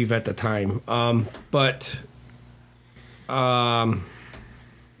naive at the time. But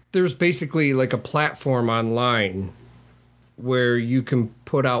there's basically like a platform online where you can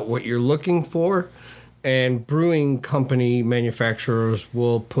put out what you're looking for, and brewing company manufacturers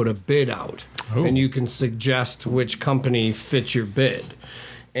will put a bid out, and you can suggest which company fits your bid.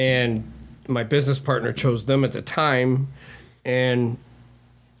 And my business partner chose them at the time, and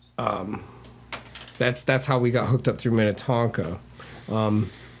that's how we got hooked up through Minnetonka.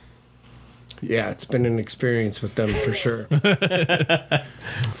 Yeah, it's been an experience with them for sure.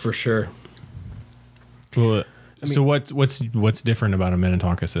 For sure. Well, So what's different about a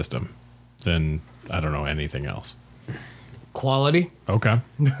Minnetonka system than, I don't know, anything else? Quality. Okay.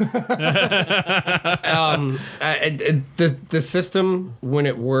 The system, when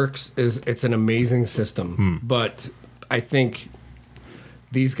it works, it's an amazing system. But I think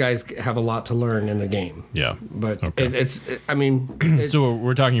these guys have a lot to learn in the game. Yeah. But Okay. So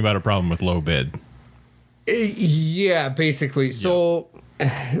we're talking about a problem with low bid. Yeah, basically. So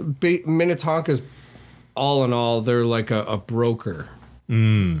Minnetonka's, all in all, they're like a broker.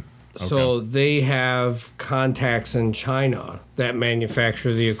 So they have contacts in China that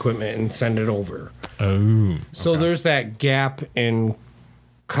manufacture the equipment and send it over. Oh. So there's that gap in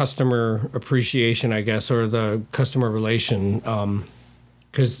customer appreciation, I guess, or the customer relation,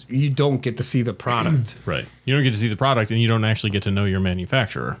 because you don't get to see the product. Right. You don't get to see the product, and you don't actually get to know your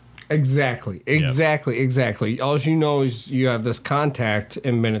manufacturer. Exactly. All you know is you have this contact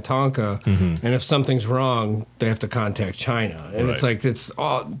in Minnetonka, and if something's wrong, they have to contact China. And it's Right. like, it's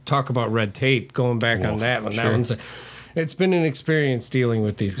all talk about red tape, going back on that one. sure. That one's it's been an experience dealing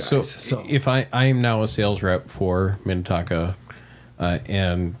with these guys. So, if I am now a sales rep for Minnetonka,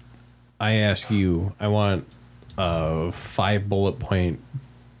 and I ask you, I want a 5 bullet point,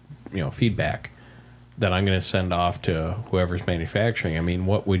 feedback that I'm going to send off to whoever's manufacturing. I mean,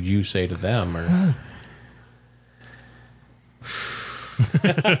 what would you say to them? Or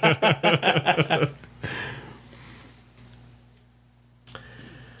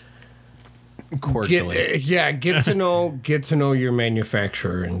cordially. Get to know your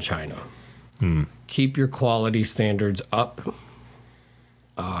manufacturer in China. Keep your quality standards up.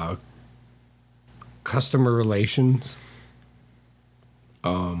 Customer relations.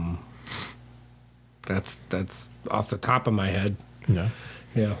 That's off the top of my head. Yeah.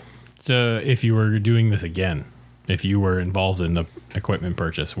 Yeah. So if you were doing this again, if you were involved in the equipment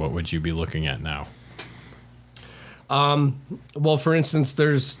purchase, what would you be looking at now? Well, for instance,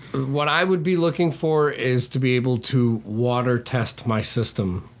 there's what I would be looking for is to be able to water test my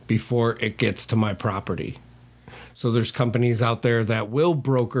system before it gets to my property. So there's companies out there that will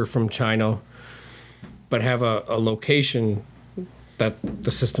broker from China, but have a location that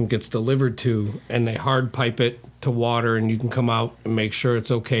the system gets delivered to, and they hard pipe it to water, and you can come out and make sure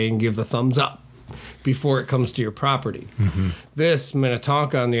it's okay and give the thumbs up before it comes to your property. This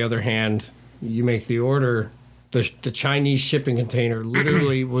Minnetonka, on the other hand, you make the order. The Chinese shipping container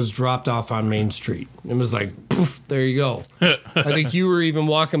literally was dropped off on Main Street. It was like, poof, there you go. I think you were even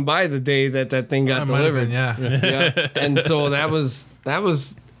walking by the day that thing got Might have delivered. been, yeah. Yeah. And so that was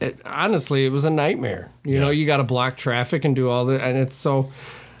honestly, it was a nightmare. You know, you got to block traffic and do all that. And it's so,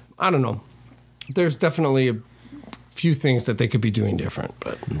 I don't know. There's definitely a few things that they could be doing different.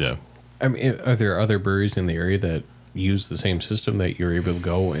 But Yeah. I mean, are there other breweries in the area that use the same system that you're able to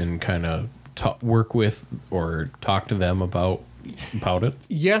go and kind of work with or talk to them about it?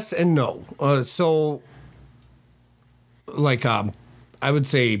 yes and no. So, like, I would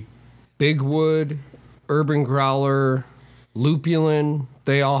say Bigwood, Urban Growler, Lupulin,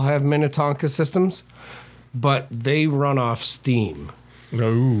 they all have Minnetonka systems, but they run off steam.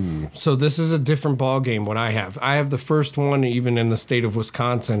 Oh. So this is a different ball game. What I have the first one, even in the state of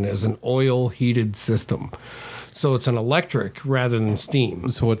Wisconsin, is an oil heated system. So it's an electric rather than steam.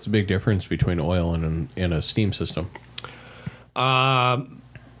 So what's the big difference between oil and a steam system? Well,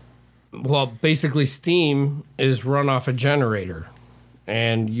 basically, steam is run off a generator,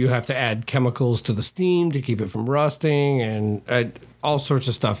 and you have to add chemicals to the steam to keep it from rusting and all sorts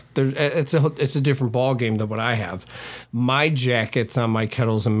of stuff. It's a different ball game than what I have. My jackets on my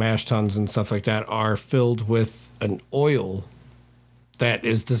kettles and mash tuns and stuff like that are filled with an oil that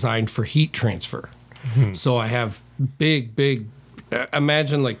is designed for heat transfer. So I have big,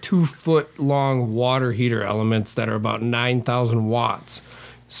 imagine like 2 foot long water heater elements that are about 9,000 watts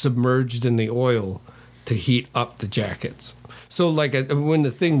submerged in the oil to heat up the jackets. So like when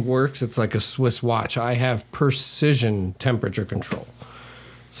the thing works, it's like a Swiss watch. I have precision temperature control.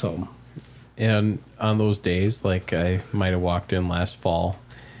 So, And on those days, like I might have walked in last fall,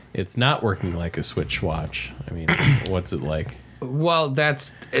 it's not working like a Switch watch. I mean, what's it like? well,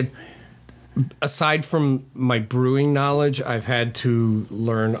 that's it. Aside from my brewing knowledge, I've had to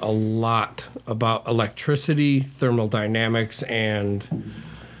learn a lot about electricity, thermodynamics, and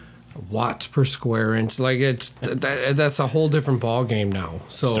watts per square inch. Like that's a whole different ball game now.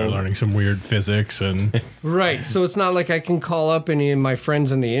 So Start learning some weird physics and right. So it's not like I can call up any of my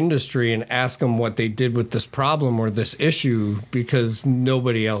friends in the industry and ask them what they did with this problem or this issue because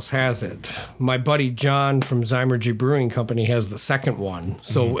nobody else has it. My buddy John from Zymergy Brewing Company has the second one.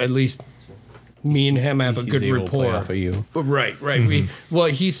 So at least me and him have a He's good able to play rapport. off of you.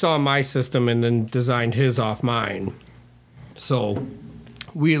 Right. He saw my system and then designed his off mine. So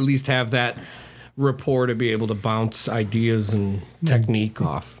we at least have that rapport to be able to bounce ideas and technique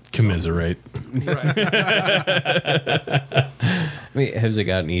off. Commiserate. Right. I mean, has it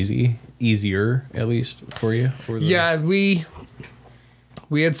gotten easier at least for you? Yeah, we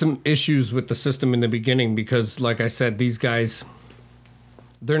had some issues with the system in the beginning because, like I said, these guys,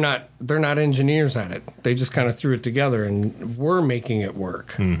 they're not engineers at it. They just kind of threw it together, and we're making it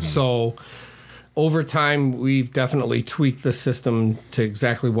work. So over time, we've definitely tweaked the system to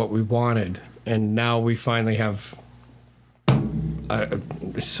exactly what we wanted, and now we finally have.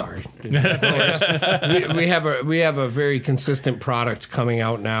 Sorry, we have a very consistent product coming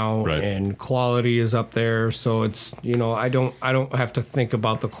out now, Right. and quality is up there. So it's I don't have to think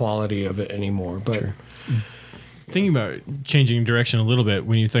about the quality of it anymore. But Thinking about changing direction a little bit,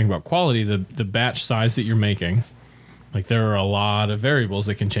 when you think about quality, the batch size that you're making, like there are a lot of variables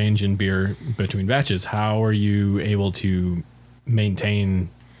that can change in beer between batches. How are you able to maintain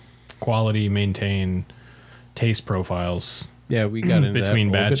quality, maintain taste profiles? Yeah, we got into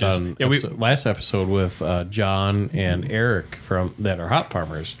Between that a little batches. bit on Yeah, we- last episode with John and Eric that are hop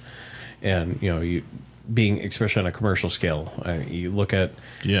farmers, and you being especially on a commercial scale, you look at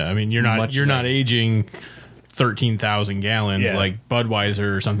Yeah, I mean you're Much not like- aging 13,000 gallons Yeah. like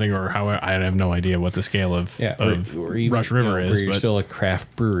Budweiser or something, or how I have no idea what the scale of, or even, Rush River where is. you're But still a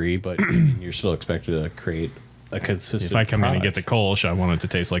craft brewery, but you're still expected to create a consistent. if I come in and get product. the Kolsch, I want it to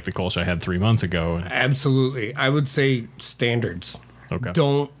taste like the Kolsch I had 3 months ago. absolutely, I would say standards. Okay.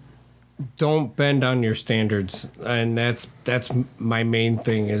 Don't bend on your standards, and that's my main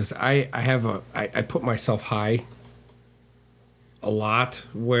thing. Is I put myself high a lot,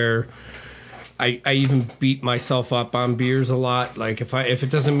 where I even beat myself up on beers a lot. Like if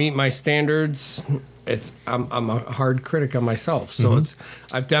it doesn't meet my standards, I'm a hard critic on myself. So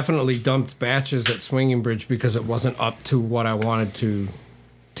I've definitely dumped batches at Swinging Bridge because it wasn't up to what I wanted to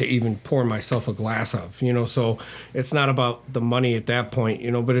even pour myself a glass of. So it's not about the money at that point,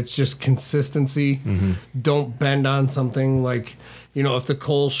 but it's just consistency. Don't bend on something. Like if the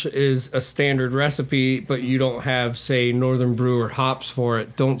Kolsch is a standard recipe but you don't have, say, Northern Brew or hops for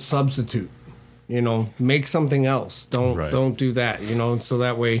it, don't substitute. Make something else. Right. Don't do that. So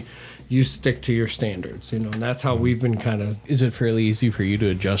that way you stick to your standards. And that's how we've been kind of. Is it fairly easy for you to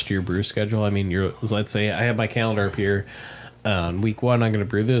adjust your brew schedule? I mean, let's say I have my calendar up here. Week 1, I'm going to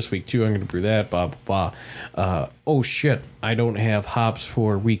brew this. Week 2, I'm going to brew that. Blah blah blah. Oh shit! I don't have hops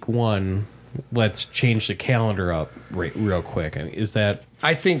for week 1. Let's change the calendar up real quick. I mean, is that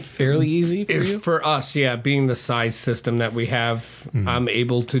I think fairly easy for you? For us, yeah, being the size system that we have, I'm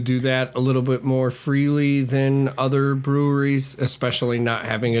able to do that a little bit more freely than other breweries, especially not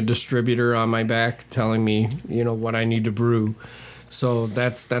having a distributor on my back telling me, what I need to brew. So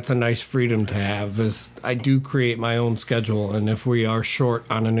that's a nice freedom to have. Is I do create my own schedule, and if we are short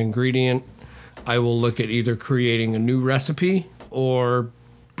on an ingredient, I will look at either creating a new recipe or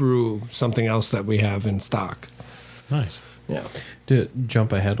brew something else that we have in stock. Nice. Yeah. To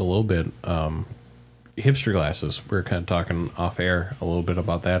jump ahead a little bit, hipster glasses. We're kind of talking off air a little bit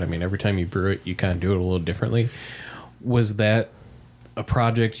about that. I mean, every time you brew it, you kind of do it a little differently. Was that a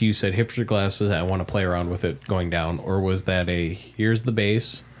project you said, hipster glasses, I want to play around with it going down, or was that here's the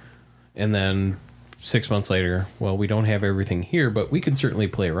base, and then 6 months later, well, we don't have everything here, but we can certainly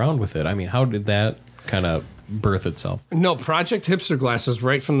play around with it? I mean, how did that kind of birth itself? No, Project Hipster Glasses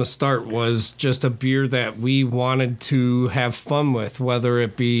right from the start was just a beer that we wanted to have fun with, whether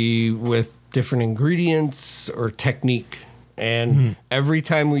it be with different ingredients or technique. And every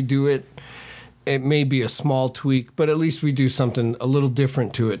time we do it, it may be a small tweak, but at least we do something a little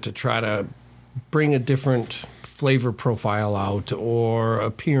different to it to try to bring a different flavor profile out or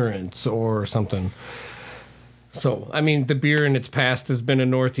appearance or something. So, I mean, the beer in its past has been a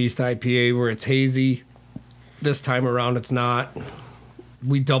Northeast IPA where it's hazy. This time around, it's not.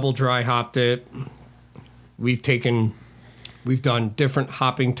 We double dry hopped it. We've done different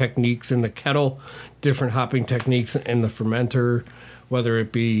hopping techniques in the kettle, different hopping techniques in the fermenter, whether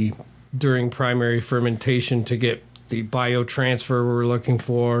it be during primary fermentation to get the biotransfer we're looking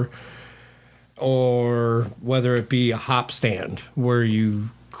for, or whether it be a hop stand where you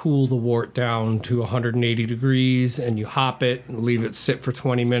cool the wort down to 180 degrees and you hop it and leave it sit for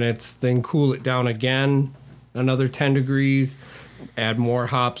 20 minutes, then cool it down again another 10 degrees, add more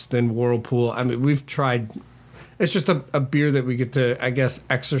hops, then whirlpool. I mean, we've tried. It's just a beer that we get to, I guess,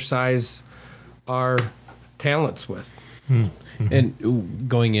 exercise our talents with. And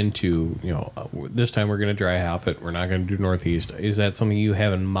going into, this time we're going to dry hop it. We're not going to do Northeast. Is that something you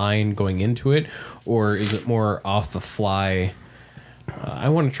have in mind going into it? Or is it more off the fly, I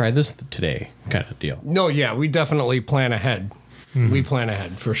want to try this today kind of deal? No, yeah, we definitely plan ahead. We plan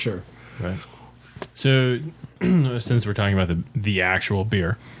ahead for sure. Right. So, since we're talking about the actual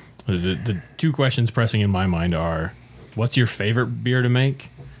beer, the two questions pressing in my mind are, what's your favorite beer to make?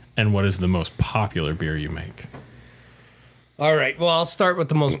 And what is the most popular beer you make? All right. Well, I'll start with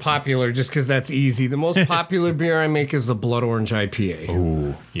the most popular just because that's easy. The most popular beer I make is the Blood Orange IPA.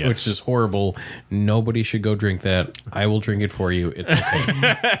 Oh, yes. Which is horrible. Nobody should go drink that. I will drink it for you. It's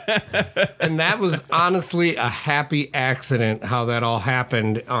okay. And that was honestly a happy accident how that all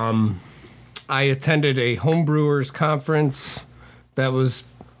happened. I attended a homebrewers conference that was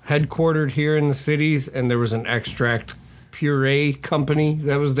headquartered here in the cities, and there was an extract puree company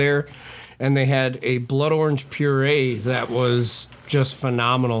that was there. And they had a blood orange puree that was just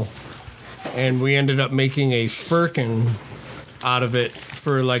phenomenal. And we ended up making a firkin out of it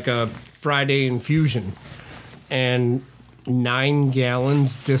for like a Friday infusion. And 9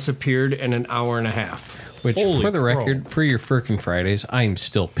 gallons disappeared in an hour and a half. Which, Holy for the crow. record, for your Firkin Fridays, I'm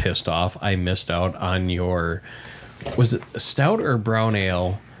still pissed off. I missed out on your, was it a stout or brown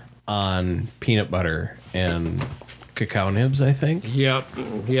ale on peanut butter and cacao nibs, I think? Yep.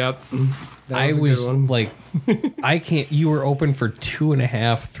 That I a good was one. like, I can't, you were open for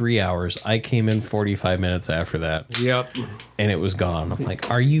 2.5, 3 hours. I came in 45 minutes after that Yep. and it was gone. I'm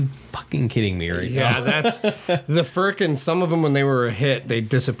like, are you fucking kidding me right Yeah, now? that's the firkin. Some of them, when they were a hit, they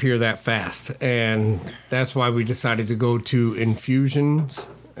disappear that fast, and that's why we decided to go to infusions.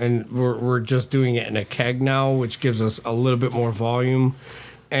 And we're just doing it in a keg now, which gives us a little bit more volume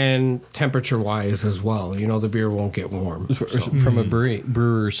and temperature wise as well. The beer won't get warm. From a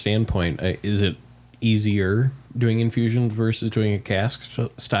brewer standpoint, is it easier doing infusions versus doing a cask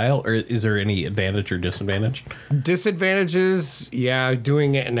style, or is there any advantage or disadvantage? Disadvantages, yeah,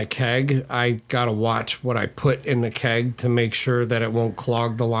 doing it in a keg. I gotta watch what I put in the keg to make sure that it won't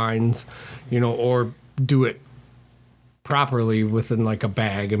clog the lines, or do it properly within like a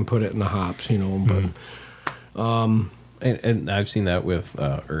bag and put it in the hops, but And I've seen that with,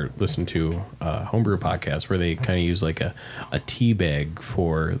 or listened to homebrew podcasts where they kind of use like a tea bag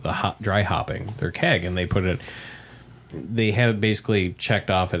for the dry hopping their keg, and they put it. They have it basically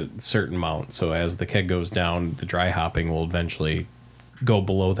checked off at a certain amount, so as the keg goes down, the dry hopping will eventually go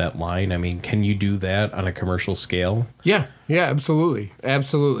below that line. I mean, can you do that on a commercial scale? Yeah, absolutely.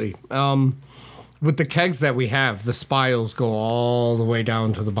 With the kegs that we have, the spiles go all the way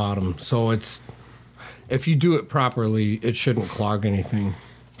down to the bottom, so if you do it properly, it shouldn't clog anything.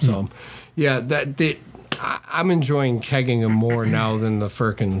 So, yeah, I'm enjoying kegging them more now than the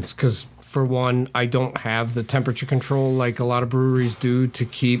firkins because, for one, I don't have the temperature control like a lot of breweries do to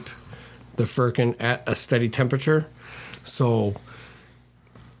keep the firkin at a steady temperature. So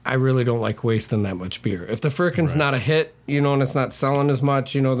I really don't like wasting that much beer. If the firkin's not a hit, and it's not selling as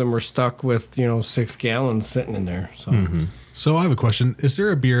much, then we're stuck with, 6 gallons sitting in there. So. So I have a question. Is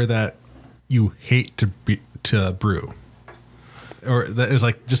there a beer that you hate to brew, or that is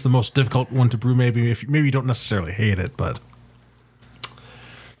like just the most difficult one to brew? Maybe you don't necessarily hate it, but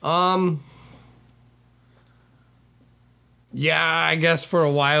yeah, I guess for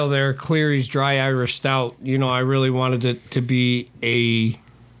a while there, Cleary's Dry Irish Stout. I really wanted it to be a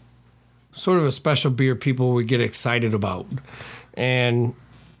sort of a special beer people would get excited about, and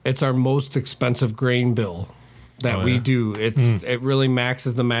it's our most expensive grain bill that we do. It really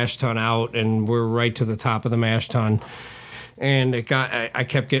maxes the mash tun out, and we're right to the top of the mash tun. And I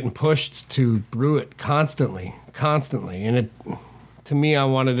kept getting pushed to brew it constantly, and to me, I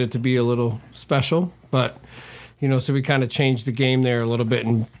wanted it to be a little special, but so we kind of changed the game there a little bit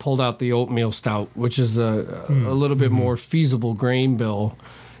and pulled out the oatmeal stout, which is a little bit more feasible grain bill,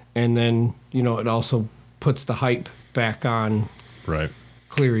 and then it also puts the hype back on Right.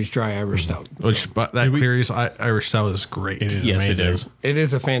 Cleary's Dry Irish Stout. that Cleary's Irish Stout is great. It is Yes, amazing. it is. It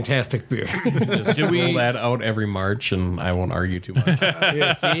is a fantastic beer. Just roll that out every March, and I won't argue too much.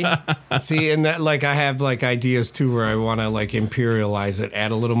 Yeah, see, and that I have ideas too where I want to imperialize it,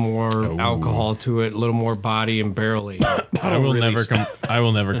 add a little more alcohol to it, a little more body and barrel age. I will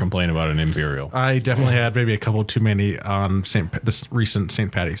never complain about an imperial. I definitely had maybe a couple too many on this recent St.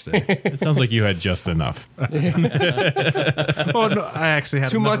 Patty's Day. It sounds like you had just enough. Oh no, I actually had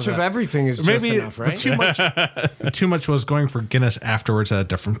Too enough much of that. everything is Maybe just enough, right? too much was going for Guinness afterwards at a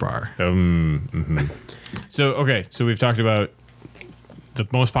different bar. So we've talked about the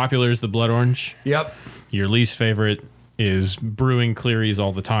most popular is the blood orange. Yep. Your least favorite is brewing Cleary's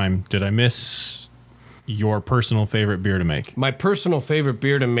all the time. Did I miss your personal favorite beer to make? My personal favorite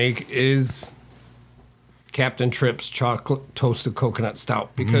beer to make is Captain Tripp's chocolate toasted coconut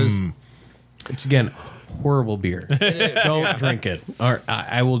stout because Which again, horrible beer. Don't drink it. Or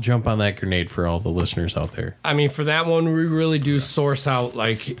I will jump on that grenade for all the listeners out there. I mean, for that one, we really do source out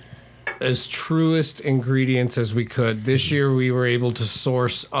like as truest ingredients as we could. This year, we were able to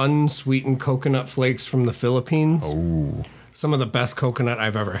source unsweetened coconut flakes from the Philippines. Oh, Some of the best coconut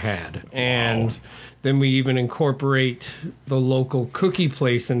I've ever had. And then we even incorporate the local cookie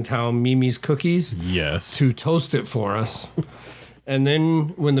place in town, Mimi's Cookies, yes. to toast it for us. And then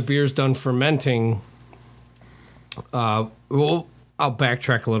when the beer's done fermenting, I'll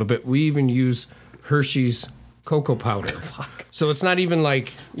backtrack a little bit. We even use Hershey's cocoa powder. So it's not even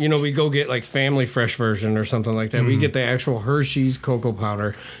like, we go get like Family Fresh version or something like that. We get the actual Hershey's cocoa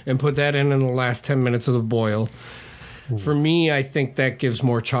powder and put that in the last 10 minutes of the boil. Ooh. For me, I think that gives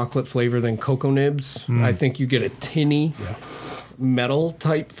more chocolate flavor than Cocoa Nibs. I think you get a tinny metal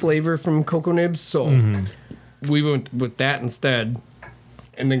type flavor from Cocoa Nibs. So we went with that instead.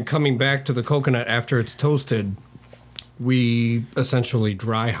 And then coming back to the coconut after it's toasted, we essentially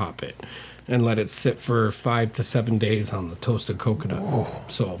dry hop it and let it sit for 5 to 7 days on the toasted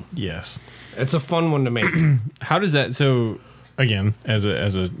coconut. So Yes. it's a fun one to make. How does that? So again, as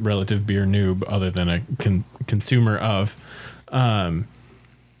a relative beer noob, other than a consumer of, I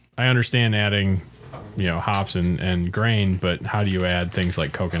understand adding, hops and grain, but how do you add things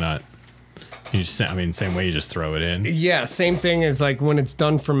like coconut? You just, same way you just throw it in. Yeah, same thing as like when it's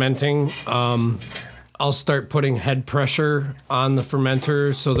done fermenting. I'll start putting head pressure on the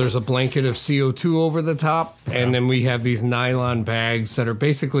fermenter, so there's a blanket of CO2 over the top, and then we have these nylon bags that are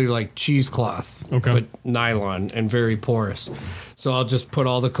basically like cheesecloth, but nylon and very porous. So I'll just put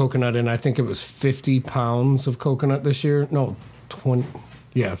all the coconut in. I think it was 50 pounds of coconut this year. No, 20.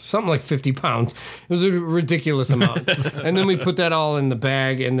 Yeah, something like 50 pounds. It was a ridiculous amount. And then we put that all in the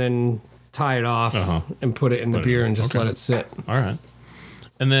bag and then tie it off and put it in the beer and just let it sit. All right.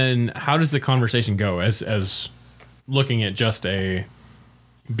 And then how does the conversation go as looking at just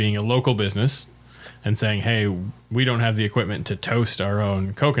being a local business and saying, hey, we don't have the equipment to toast our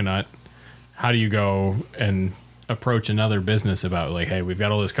own coconut. How do you go and approach another business about like, hey, we've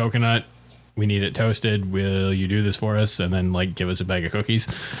got all this coconut. We need it toasted. Will you do this for us? And then like give us a bag of cookies.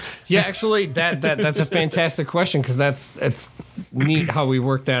 Yeah, actually that's a fantastic question because it's neat how we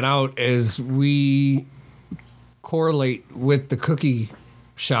work that out is we correlate with the cookie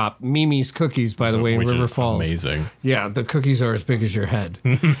shop, Mimi's Cookies, by the way, in Which River is Falls. Amazing. Yeah, the cookies are as big as your head.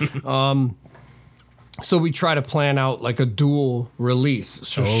 So we try to plan out like a dual release.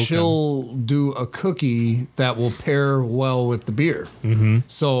 So she'll do a cookie that will pair well with the beer.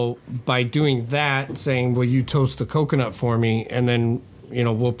 So by doing that, saying, will you toast the coconut for me? And then,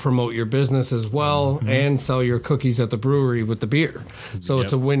 we'll promote your business as well and sell your cookies at the brewery with the beer. So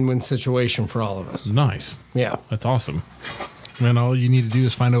it's a win-win situation for all of us. Nice. Yeah. That's awesome. And all you need to do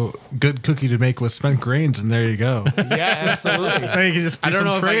is find a good cookie to make with spent grains, and there you go. Yeah, absolutely. Then you can just do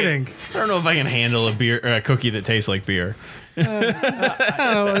some trading. I don't know if I can handle a cookie that tastes like beer. I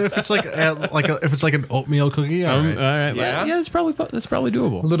don't know if it's if it's like an oatmeal cookie. All right. All right. Yeah. Yeah, that's probably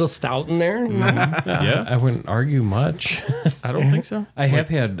doable. A little stout in there. Yeah. I wouldn't argue much. I don't think so. I have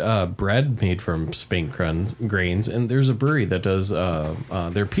had bread made from spink grains, and there's a brewery that does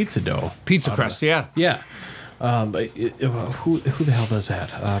their pizza dough. Pizza crust, yeah. Yeah. But who the hell does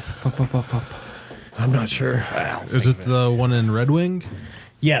that? I'm not sure. Is it the one in Red Wing?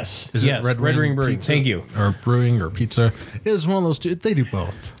 Yes. Is yes. it Red Ring Brewing. Pizza? Thank you. Or brewing or pizza? It is one of those two. They do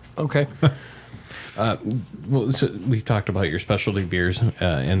both. Okay. Well, so we've talked about your specialty beers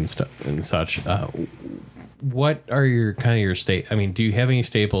and such. What are your do you have any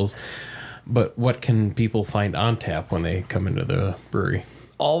staples? But what can people find on tap when they come into the brewery?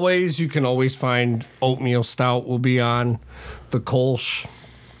 You can always find oatmeal stout will be on, the Kolsch,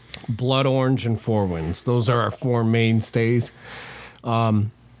 Blood Orange, and Four Winds. Those are our four mainstays.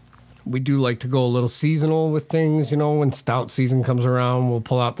 We do like to go a little seasonal with things, when stout season comes around, we'll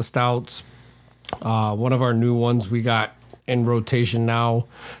pull out the stouts. One of our new ones we got in rotation now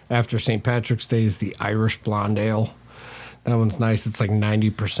after St. Patrick's Day is the Irish Blonde Ale. That one's nice. It's like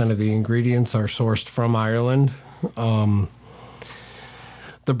 90% of the ingredients are sourced from Ireland.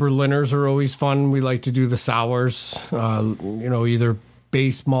 The Berliners are always fun. We like to do the sours, either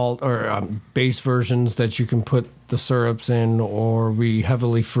base malt or base versions that you can put the syrups in, or we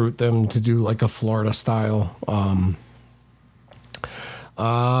heavily fruit them to do like a Florida style.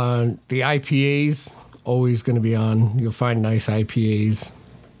 The IPAs, always going to be on. You'll find nice IPAs.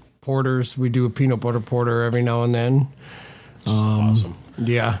 Porters, we do a peanut butter porter every now and then. Awesome.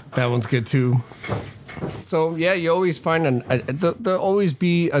 Yeah, that one's good too. So yeah, you always find there'll always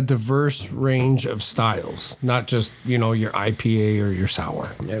be a diverse range of styles, not just your IPA or your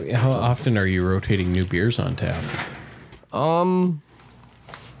sour. Yeah, how often are you rotating new beers on tap?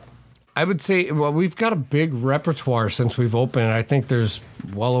 I would say, well, we've got a big repertoire since we've opened. I think there's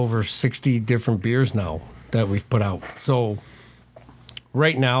well over 60 different beers now that we've put out. So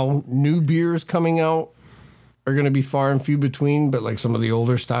right now, new beers coming out are going to be far and few between, but like some of the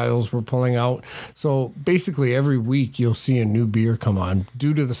older styles we're pulling out. So basically every week you'll see a new beer come on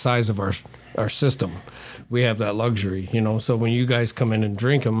due to the size of our system. We have that luxury, so when you guys come in and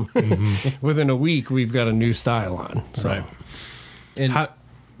drink them, within a week, we've got a new style on. So. Right. And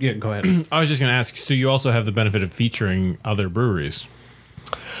yeah, go ahead. I was just going to ask, so you also have the benefit of featuring other breweries.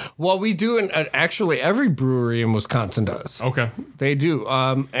 Well, we do, and actually every brewery in Wisconsin does. Okay. They do.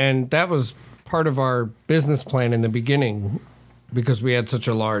 And that was part of our business plan in the beginning because we had such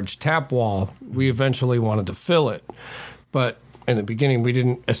a large tap wall. We eventually wanted to fill it. But in the beginning, we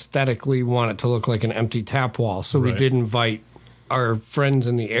didn't aesthetically want it to look like an empty tap wall. So we Right. did invite our friends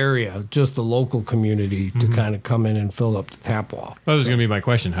in the area, just the local community, to kind of come in and fill up the tap wall. That was going to be my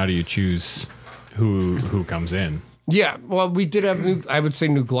question. How do you choose who comes in? Yeah, well, we did have I would say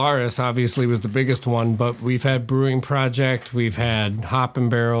New Glarus obviously was the biggest one, but we've had Brewing Project, we've had Hop and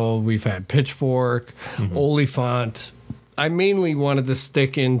Barrel, we've had Pitchfork, Oliphant. I mainly wanted to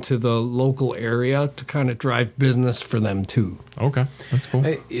stick into the local area to kind of drive business for them too. Okay, that's cool.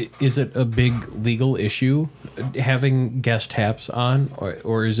 Is it a big legal issue having guest taps on,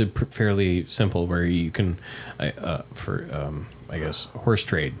 or is it fairly simple where you can, I guess, horse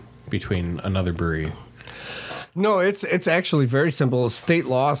trade between another brewery? No, it's actually very simple. State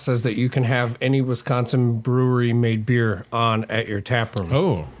law says that you can have any Wisconsin brewery made beer on at your tap room.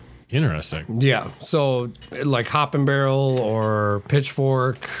 Oh, interesting. Yeah, so like Hop and Barrel or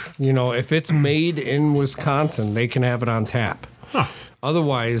Pitchfork, if it's made in Wisconsin, they can have it on tap. Huh.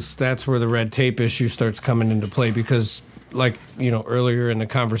 Otherwise, that's where the red tape issue starts coming into play because, like, earlier in the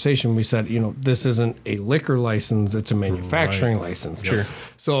conversation, we said, this isn't a liquor license, it's a manufacturing license. Sure.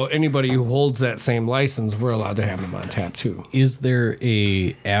 So anybody who holds that same license, we're allowed to have them on tap too. Is there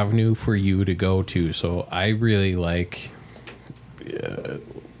a avenue for you to go to? So I really like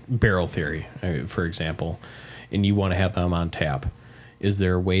Barrel Theory, for example, and you want to have them on tap. Is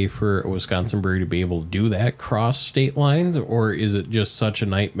there a way for a Wisconsin brewery to be able to do that cross state lines, or is it just such a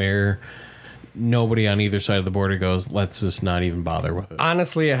nightmare? Nobody on either side of the border goes, let's just not even bother with it.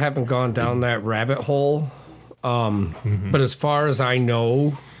 Honestly, I haven't gone down that rabbit hole. But as far as I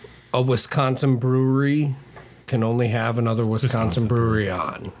know, a Wisconsin brewery can only have another Wisconsin brewery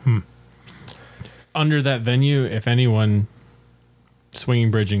on. Under that venue, if anyone,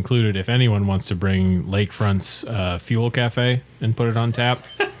 Swinging Bridge included, if anyone wants to bring Lakefront's Fuel Cafe and put it on tap,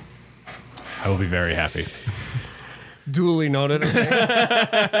 I will be very happy. Duly noted. Okay.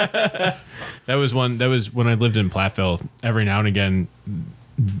 That was when I lived in Platteville. Every now and again,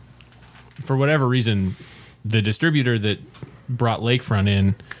 for whatever reason, the distributor that brought Lakefront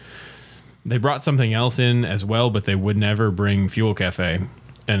in, they brought something else in as well, but they would never bring Fuel Cafe.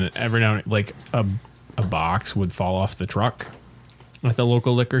 And every now and like a box would fall off the truck at the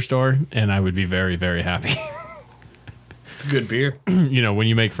local liquor store, and I would be very, very happy. It's good beer. When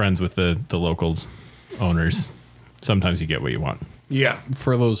you make friends with the local owners, sometimes you get what you want. Yeah.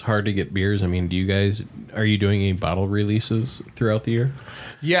 For those hard to get beers, I mean, are you doing any bottle releases throughout the year?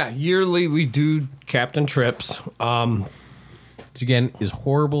 Yeah, yearly we do Captain Trips. Which again is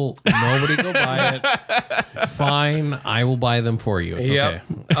horrible. Nobody go buy it. It's fine. I will buy them for you. It's okay.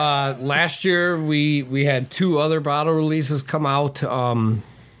 Last year we had two other bottle releases come out.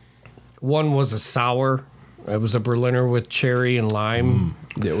 One was a sour. It was a Berliner with cherry and lime.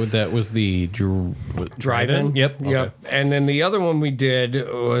 That was the Drive-in. Yep. Yep. Okay. And then the other one we did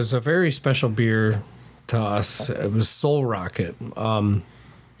was a very special beer to us. It was Soul Rocket.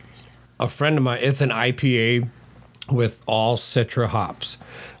 A friend of mine, it's an IPA with all Citra hops.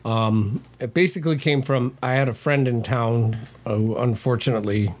 It basically came from, I had a friend in town who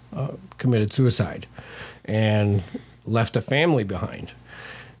unfortunately committed suicide and left a family behind.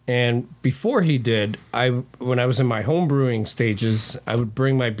 And before he did, when I was in my home brewing stages, I would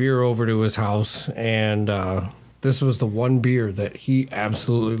bring my beer over to his house, and this was the one beer that he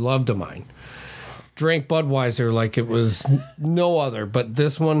absolutely loved of mine. Drank Budweiser like it was no other, but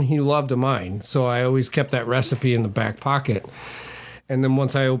this one he loved of mine. So I always kept that recipe in the back pocket. And then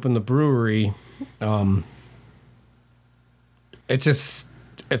once I opened the brewery, it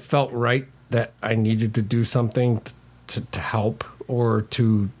felt right that I needed to do something to help or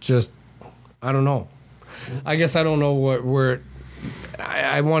to just, I don't know. I guess I don't know where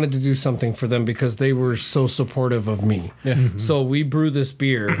I wanted to do something for them because they were so supportive of me. Yeah. So we brew this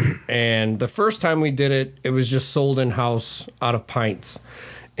beer, and the first time we did it, it was just sold in house out of pints,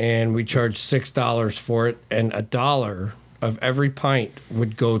 and we charged $6 for it, and $1 of every pint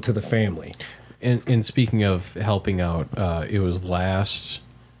would go to the family. And speaking of helping out, it was last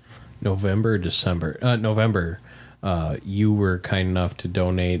November. You were kind enough to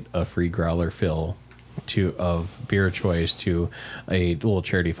donate a free growler fill of beer choice to a little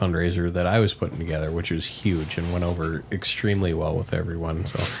charity fundraiser that I was putting together, which was huge and went over extremely well with everyone.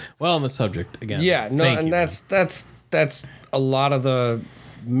 So, well, on the subject again. Yeah, no, and you, that's a lot of the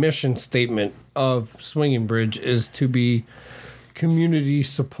mission statement of Swinging Bridge is to be community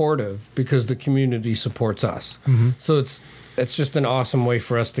supportive because the community supports us. So it's just an awesome way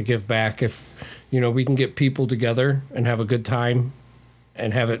for us to give back if we can get people together and have a good time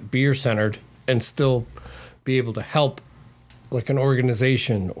and have it beer centered and still be able to help like an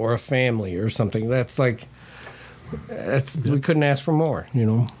organization or a family or something. We couldn't ask for more,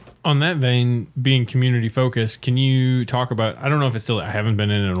 On that vein, being community focused, can you talk about, I don't know if it's still, I haven't been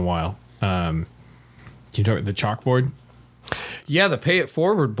in a while. Can you talk about the chalkboard? Yeah, the Pay It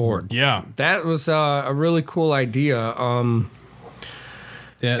Forward board. Yeah. That was a really cool idea.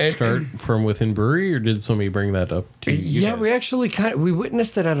 Did that start from within brewery, or did somebody bring that up to you? Yeah, guys? we actually we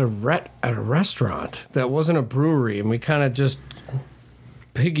witnessed it at a restaurant that wasn't a brewery, and we kind of just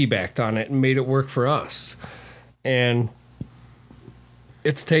piggybacked on it and made it work for us. And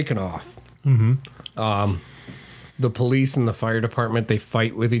it's taken off. The police and the fire department, they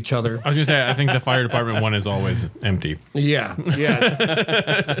fight with each other. I was going to say, I think the fire department one is always empty. Yeah.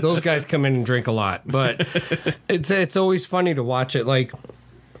 Those guys come in and drink a lot. But it's always funny to watch it. Like,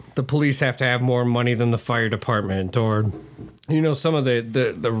 the police have to have more money than the fire department, or some of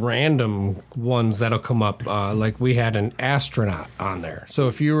the random ones that'll come up. Like, we had an astronaut on there. So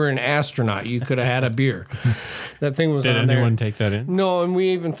if you were an astronaut, you could have had a beer. That thing was Did on there. anyone take that in? No, and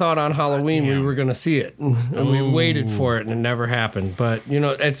we even thought on Halloween we were going to see it, and we waited for it, and it never happened. But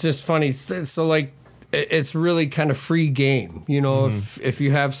it's just funny. So like, it's really kind of free game. If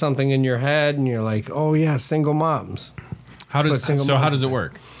you have something in your head and you're like, oh yeah, single moms. How does it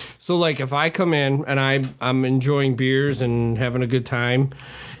work? So like, if I come in and I'm enjoying beers and having a good time,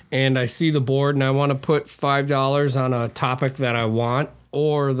 and I see the board and I want to put $5 on a topic that I want,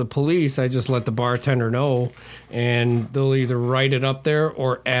 or the police, I just let the bartender know, and they'll either write it up there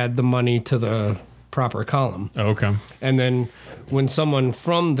or add the money to the proper column. Okay. And then when someone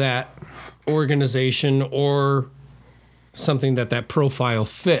from that organization or something that profile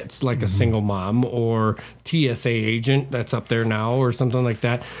fits, like a single mom or TSA agent that's up there now or something like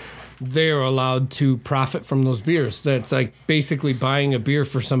that, they're allowed to profit from those beers. That's like basically buying a beer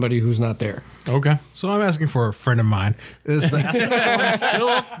for somebody who's not there. Okay. So I'm asking for a friend of mine. Is the astronaut still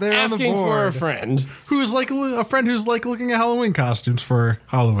up there on the Asking board? for a friend. Who's like a friend who's like looking at Halloween costumes for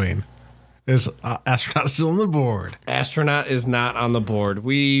Halloween. Is astronaut still on the board? Astronaut is not on the board.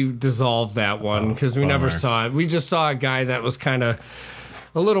 We dissolved that one because we never saw it. We just saw a guy that was kind of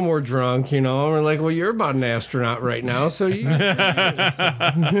a little more drunk, and we're like, well, you're about an astronaut right now, so you... That's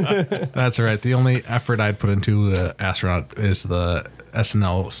all right. The only effort I'd put into astronaut is the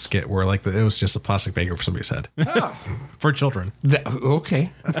SNL skit where like it was just a plastic bag over somebody's head. For children.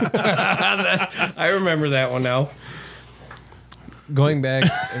 Okay. I remember that one now. Going back.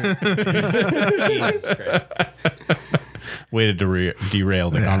 Jesus Christ. Way to derail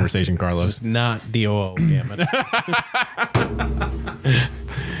the conversation, Carlos. It's not DOO, damn it.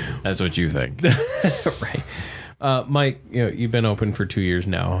 That's what you think. Right. Mike, you've been open for 2 years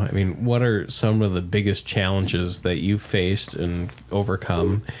now. I mean, what are some of the biggest challenges that you've faced and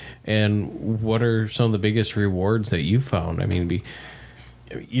overcome? And what are some of the biggest rewards that you've found? I mean,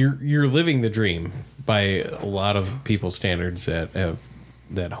 you're living the dream by a lot of people's standards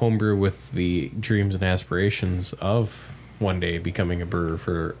that homebrew with the dreams and aspirations of one day becoming a brewer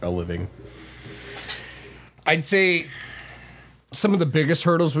for a living. I'd say some of the biggest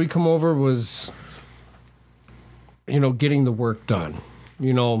hurdles we come over was, getting the work done.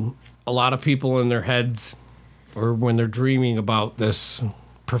 A lot of people in their heads, or when they're dreaming about this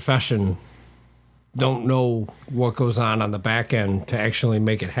profession, don't know what goes on the back end to actually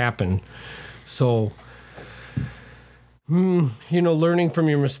make it happen. So, learning from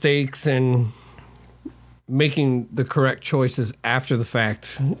your mistakes and making the correct choices after the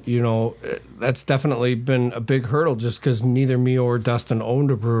fact, that's definitely been a big hurdle just because neither me or Dustin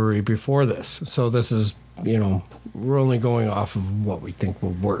owned a brewery before this. So this is, we're only going off of what we think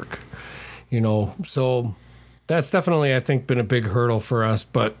will work, So that's definitely, I think, been a big hurdle for us.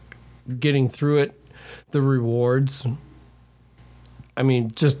 But getting through it, the rewards, I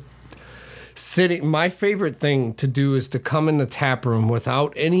mean, just sitting. My favorite thing to do is to come in the tap room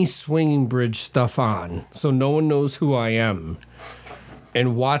without any Swinging Bridge stuff on, so no one knows who I am,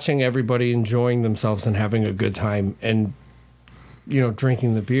 and watching everybody enjoying themselves and having a good time, and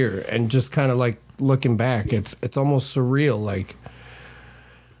drinking the beer, and just kind of like looking back, it's almost surreal. Like,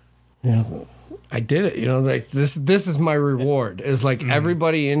 I did it. Like this is my reward. Is like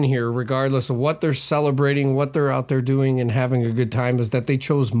everybody in here, regardless of what they're celebrating, what they're out there doing and having a good time, is that they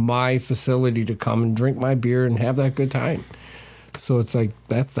chose my facility to come and drink my beer and have that good time. So it's like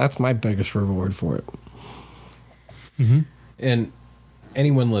that's my biggest reward for it. And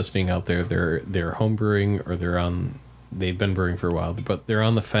anyone listening out there, they're home brewing or they've been brewing for a while, but they're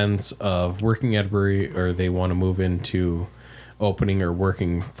on the fence of working at a brewery, or they want to move into opening or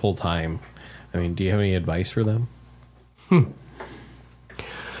working full time. I mean, do you have any advice for them?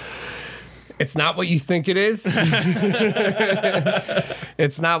 It's not what you think it is.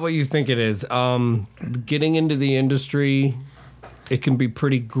 It's not what you think it is. Getting into the industry, it can be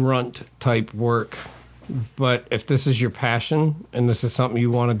pretty grunt type work. But if this is your passion and this is something you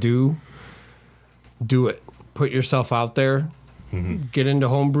want to do it. Put yourself out there. Get into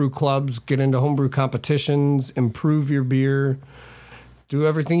homebrew clubs, get into homebrew competitions, improve your beer. Do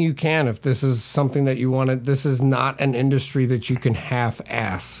everything you can. If this is something that you want to, this is not an industry that you can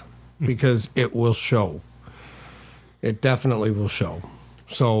half-ass, because it will show. It definitely will show.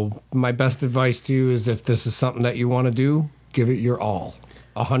 So my best advice to you is, if this is something that you want to do, give it your all,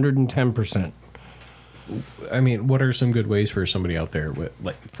 110%. I mean, what are some good ways for somebody out there?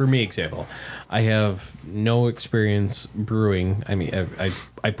 Like, for me, example, I have no experience brewing. I mean,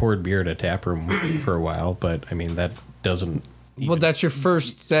 I poured beer at a tap room for a while, but I mean, that doesn't. Well, that's your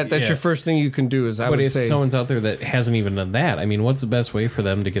first. That's your first thing you can do. Is I but would if say someone's out there that hasn't even done that, I mean, what's the best way for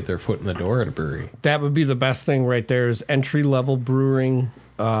them to get their foot in the door at a brewery? that would be the best thing right there. Is entry level brewing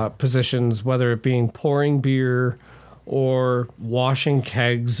positions, whether it being pouring beer or washing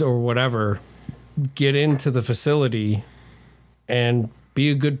kegs or whatever. Get into the facility and be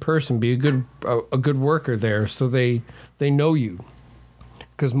a good person. Be a good worker there, so they know you.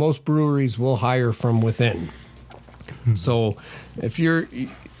 Because most breweries will hire from within. So if you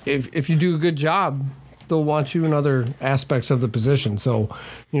do a good job, they'll want you in other aspects of the position. So,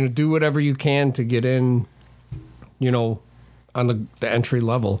 do whatever you can to get in, on the entry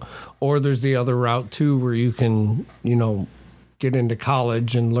level. Or there's the other route too, where you can, get into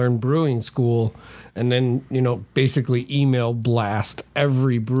college and learn brewing school, and then, basically email blast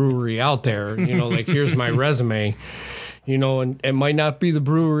every brewery out there, like, here's my resume. And it might not be the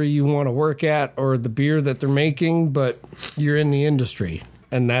brewery you want to work at or the beer that they're making, but you're in the industry.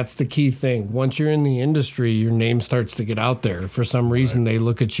 And that's the key thing. Once you're in the industry, your name starts to get out there. For some reason, they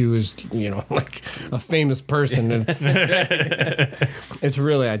look at you as, like a famous person. And it's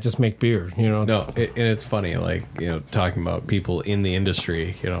really, I just make beer, No, and it's funny, like, talking about people in the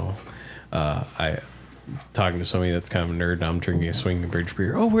industry, I talking to somebody that's kind of a nerd, and I'm drinking a Swinging Bridge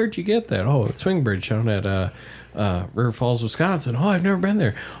beer. Oh, where'd you get that? Oh, it's Swinging Bridge down at River Falls, Wisconsin. Oh, I've never been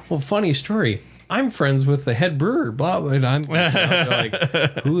there. Well, funny story. I'm friends with the head brewer, blah, blah, and I'm like,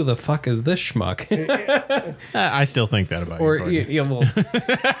 who the fuck is this schmuck? I still think that about Or, you. you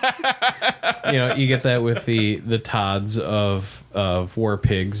get that with the Todds of War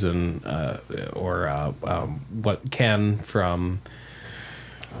Pigs and, what Ken from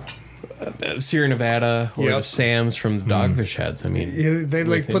Sierra Nevada, or the Sam's from the Dogfish Heads. I mean, they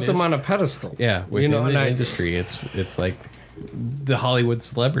like put them on a pedestal. Yeah, within the industry, it's like the Hollywood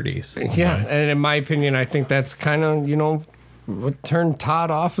celebrities. Yeah, and in my opinion, I think that's kind of, what turned Todd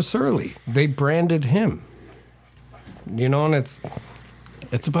off of Surly. They branded him. And it's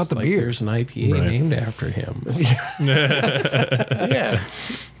about the like beer. There's an IPA named after him. Yeah.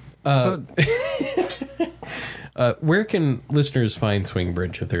 Where can listeners find Swinging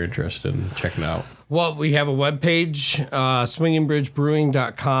Bridge if they're interested in checking it out? Well, we have a webpage,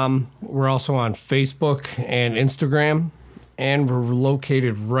 swingingbridgebrewing.com. We're also on Facebook and Instagram. And we're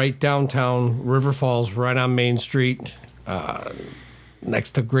located right downtown River Falls, right on Main Street,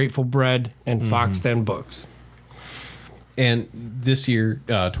 next to Grateful Bread and Fox Den Books. And this year,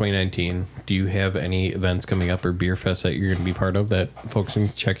 2019, do you have any events coming up or beer fest that you're going to be part of that folks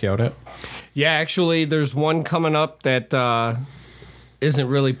can check you out at? Yeah, actually, there's one coming up that isn't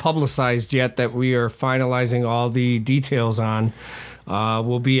really publicized yet that we are finalizing all the details on.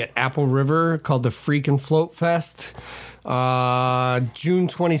 We'll be at Apple River, called the Freakin' Float Fest. June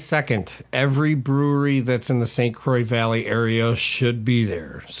 22nd. Every brewery that's in the St. Croix Valley area should be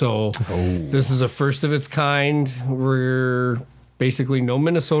there. So this is a first of its kind. We're basically no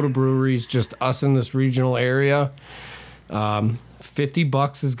Minnesota breweries, just us in this regional area.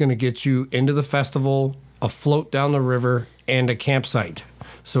 $50 is going to get you into the festival, a float down the river, and a campsite.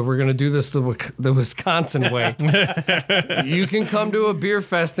 So we're going to do this the Wisconsin way. You can come to a beer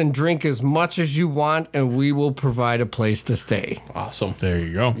fest and drink as much as you want, and we will provide a place to stay. Awesome. There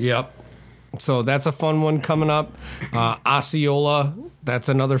you go. Yep. So that's a fun one coming up. Osceola, that's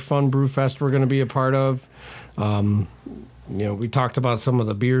another fun brew fest we're going to be a part of. We talked about some of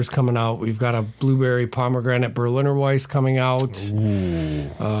the beers coming out. We've got a blueberry pomegranate Berliner Weiss coming out.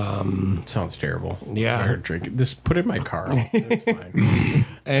 Sounds terrible. Yeah. Here, drink it. Just put it in my car. It's fine.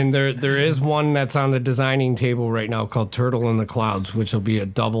 And there is one that's on the designing table right now called Turtle in the Clouds, which will be a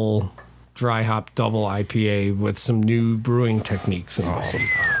double dry hop double IPA with some new brewing techniques involved. Awesome.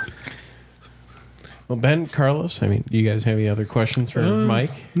 Well, Ben, Carlos, do you guys have any other questions for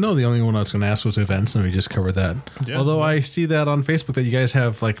Mike? No, the only one I was going to ask was events, and we just covered that. Yeah. Although I see that on Facebook that you guys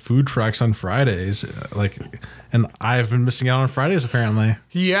have like food trucks on Fridays, and I've been missing out on Fridays apparently.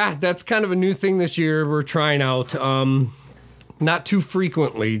 Yeah, that's kind of a new thing this year we're trying out. Not too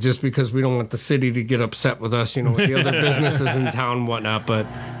frequently, just because we don't want the city to get upset with us, with the other businesses in town and whatnot. But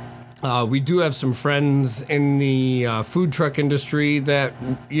we do have some friends in the food truck industry that,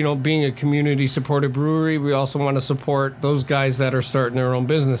 being a community-supported brewery, we also want to support those guys that are starting their own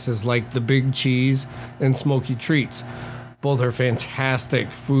businesses, like the Big Cheese and Smoky Treats. Both are fantastic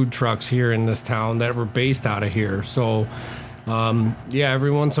food trucks here in this town that were based out of here. So,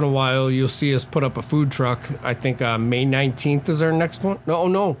 every once in a while you'll see us put up a food truck. I think May 19th is our next one.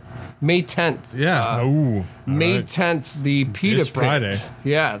 No, May 10th. Yeah. May 10th, the Pita This Pit. Friday.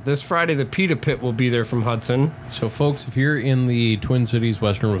 Yeah, this Friday, the Pita Pit will be there from Hudson. So, folks, if you're in the Twin Cities,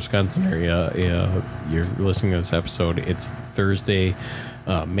 Western Wisconsin area, you're listening to this episode, it's Thursday,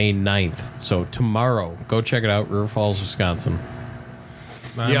 May 9th. So, tomorrow, go check it out, River Falls, Wisconsin.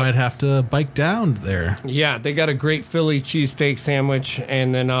 I Yep. might have to bike down there. Yeah, they got a great Philly cheesesteak sandwich.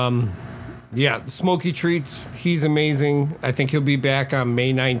 And then, the Smoky Treats, he's amazing. I think he'll be back on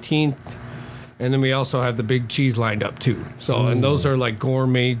May 19th. And then we also have the Big Cheese lined up, too. So, and those are like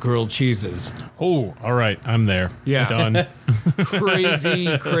gourmet grilled cheeses. Oh, all right. I'm there. Yeah. Done.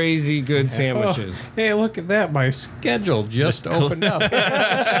 Crazy good sandwiches. Hey, look at that. My schedule just opened up.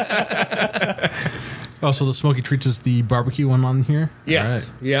 Oh, so the Smoky Treats is the barbecue one on here? Yes.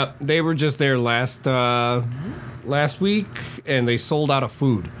 All right. Yep. They were just there last week, and they sold out of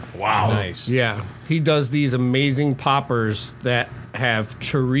food. Wow. Nice. Yeah. He does these amazing poppers that have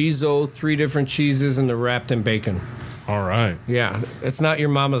chorizo, 3 different cheeses, and they're wrapped in bacon. All right. Yeah. It's not your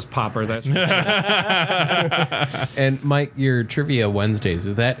mama's popper. That's for sure. And Mike, your trivia Wednesdays,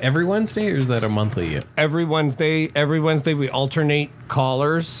 is that every Wednesday or is that a monthly? Every Wednesday we alternate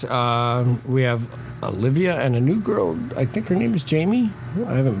callers. We have Olivia and a new girl. I think her name is Jamie.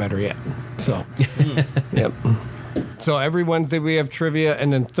 I haven't met her yet. So, yep. So every Wednesday we have trivia,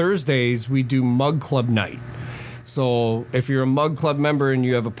 and then Thursdays we do Mug Club night. So if you're a Mug Club member and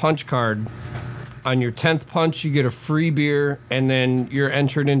you have a punch card, on your 10th punch you get a free beer, and then you're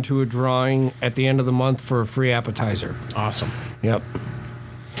entered into a drawing at the end of the month for a free appetizer. Awesome. Yep.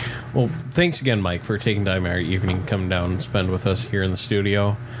 Well, thanks again, Mike, for taking time out of your evening to come down and spend with us here in the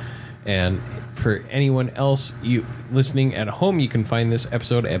studio. And for anyone else you listening at home, you can find this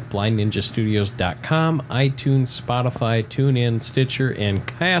episode at blindninjastudios.com, iTunes, Spotify, TuneIn, Stitcher, and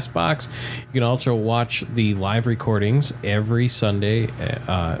CastBox. You can also watch the live recordings every Sunday,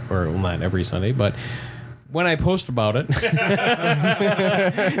 or well, not every Sunday, but when I post about it,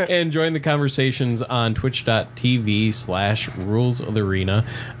 and join the conversations on twitch.tv/Rules of the Arena.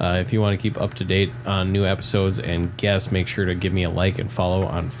 If you want to keep up to date on new episodes and guests, make sure to give me a like and follow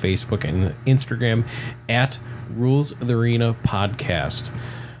on Facebook and Instagram at Rules of the Arena Podcast.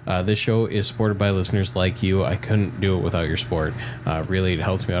 This show is supported by listeners like you. I couldn't do it without your support. Really, it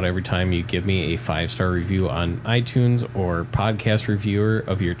helps me out every time you give me a 5-star review on iTunes or podcast reviewer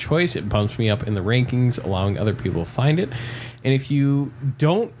of your choice. It bumps me up in the rankings, allowing other people to find it. And if you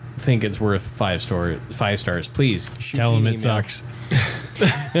don't think it's worth 5 stars, please Tell him me it an email. sucks.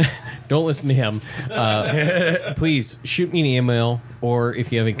 Don't listen to him. Please shoot me an email, or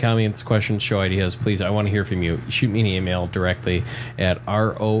if you have any comments, questions, show ideas, please, I want to hear from you. Shoot me an email directly at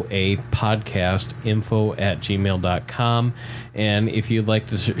roapodcastinfo@gmail.com. And if you'd like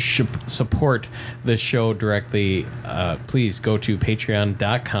to support this show directly, please go to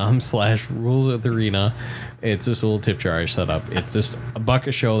patreon.com/Rules of the Arena. It's just a little tip jar I set up. It's just $1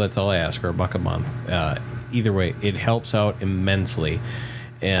 a show. That's all I ask, or $1 a month. Either way, it helps out immensely.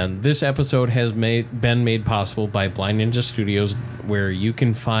 And this episode has been made possible by Blind Ninja Studios, where you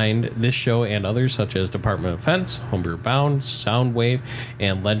can find this show and others such as Department of Defense, Homebrew Bound, Soundwave,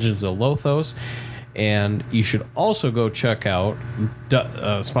 and Legends of Lothos. And you should also go check out,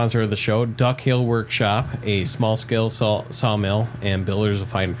 sponsor of the show, Duck Hill Workshop, a small-scale sawmill and builders of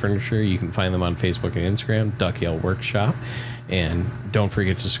fine furniture. You can find them on Facebook and Instagram, Duck Hill Workshop. And don't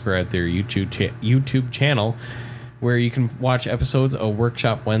forget to subscribe to their YouTube channel, where you can watch episodes of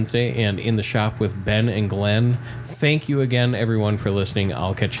Workshop Wednesday and In the Shop with Ben and Glenn. Thank you again, everyone, for listening.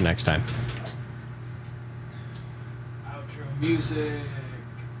 I'll catch you next time. Outro music.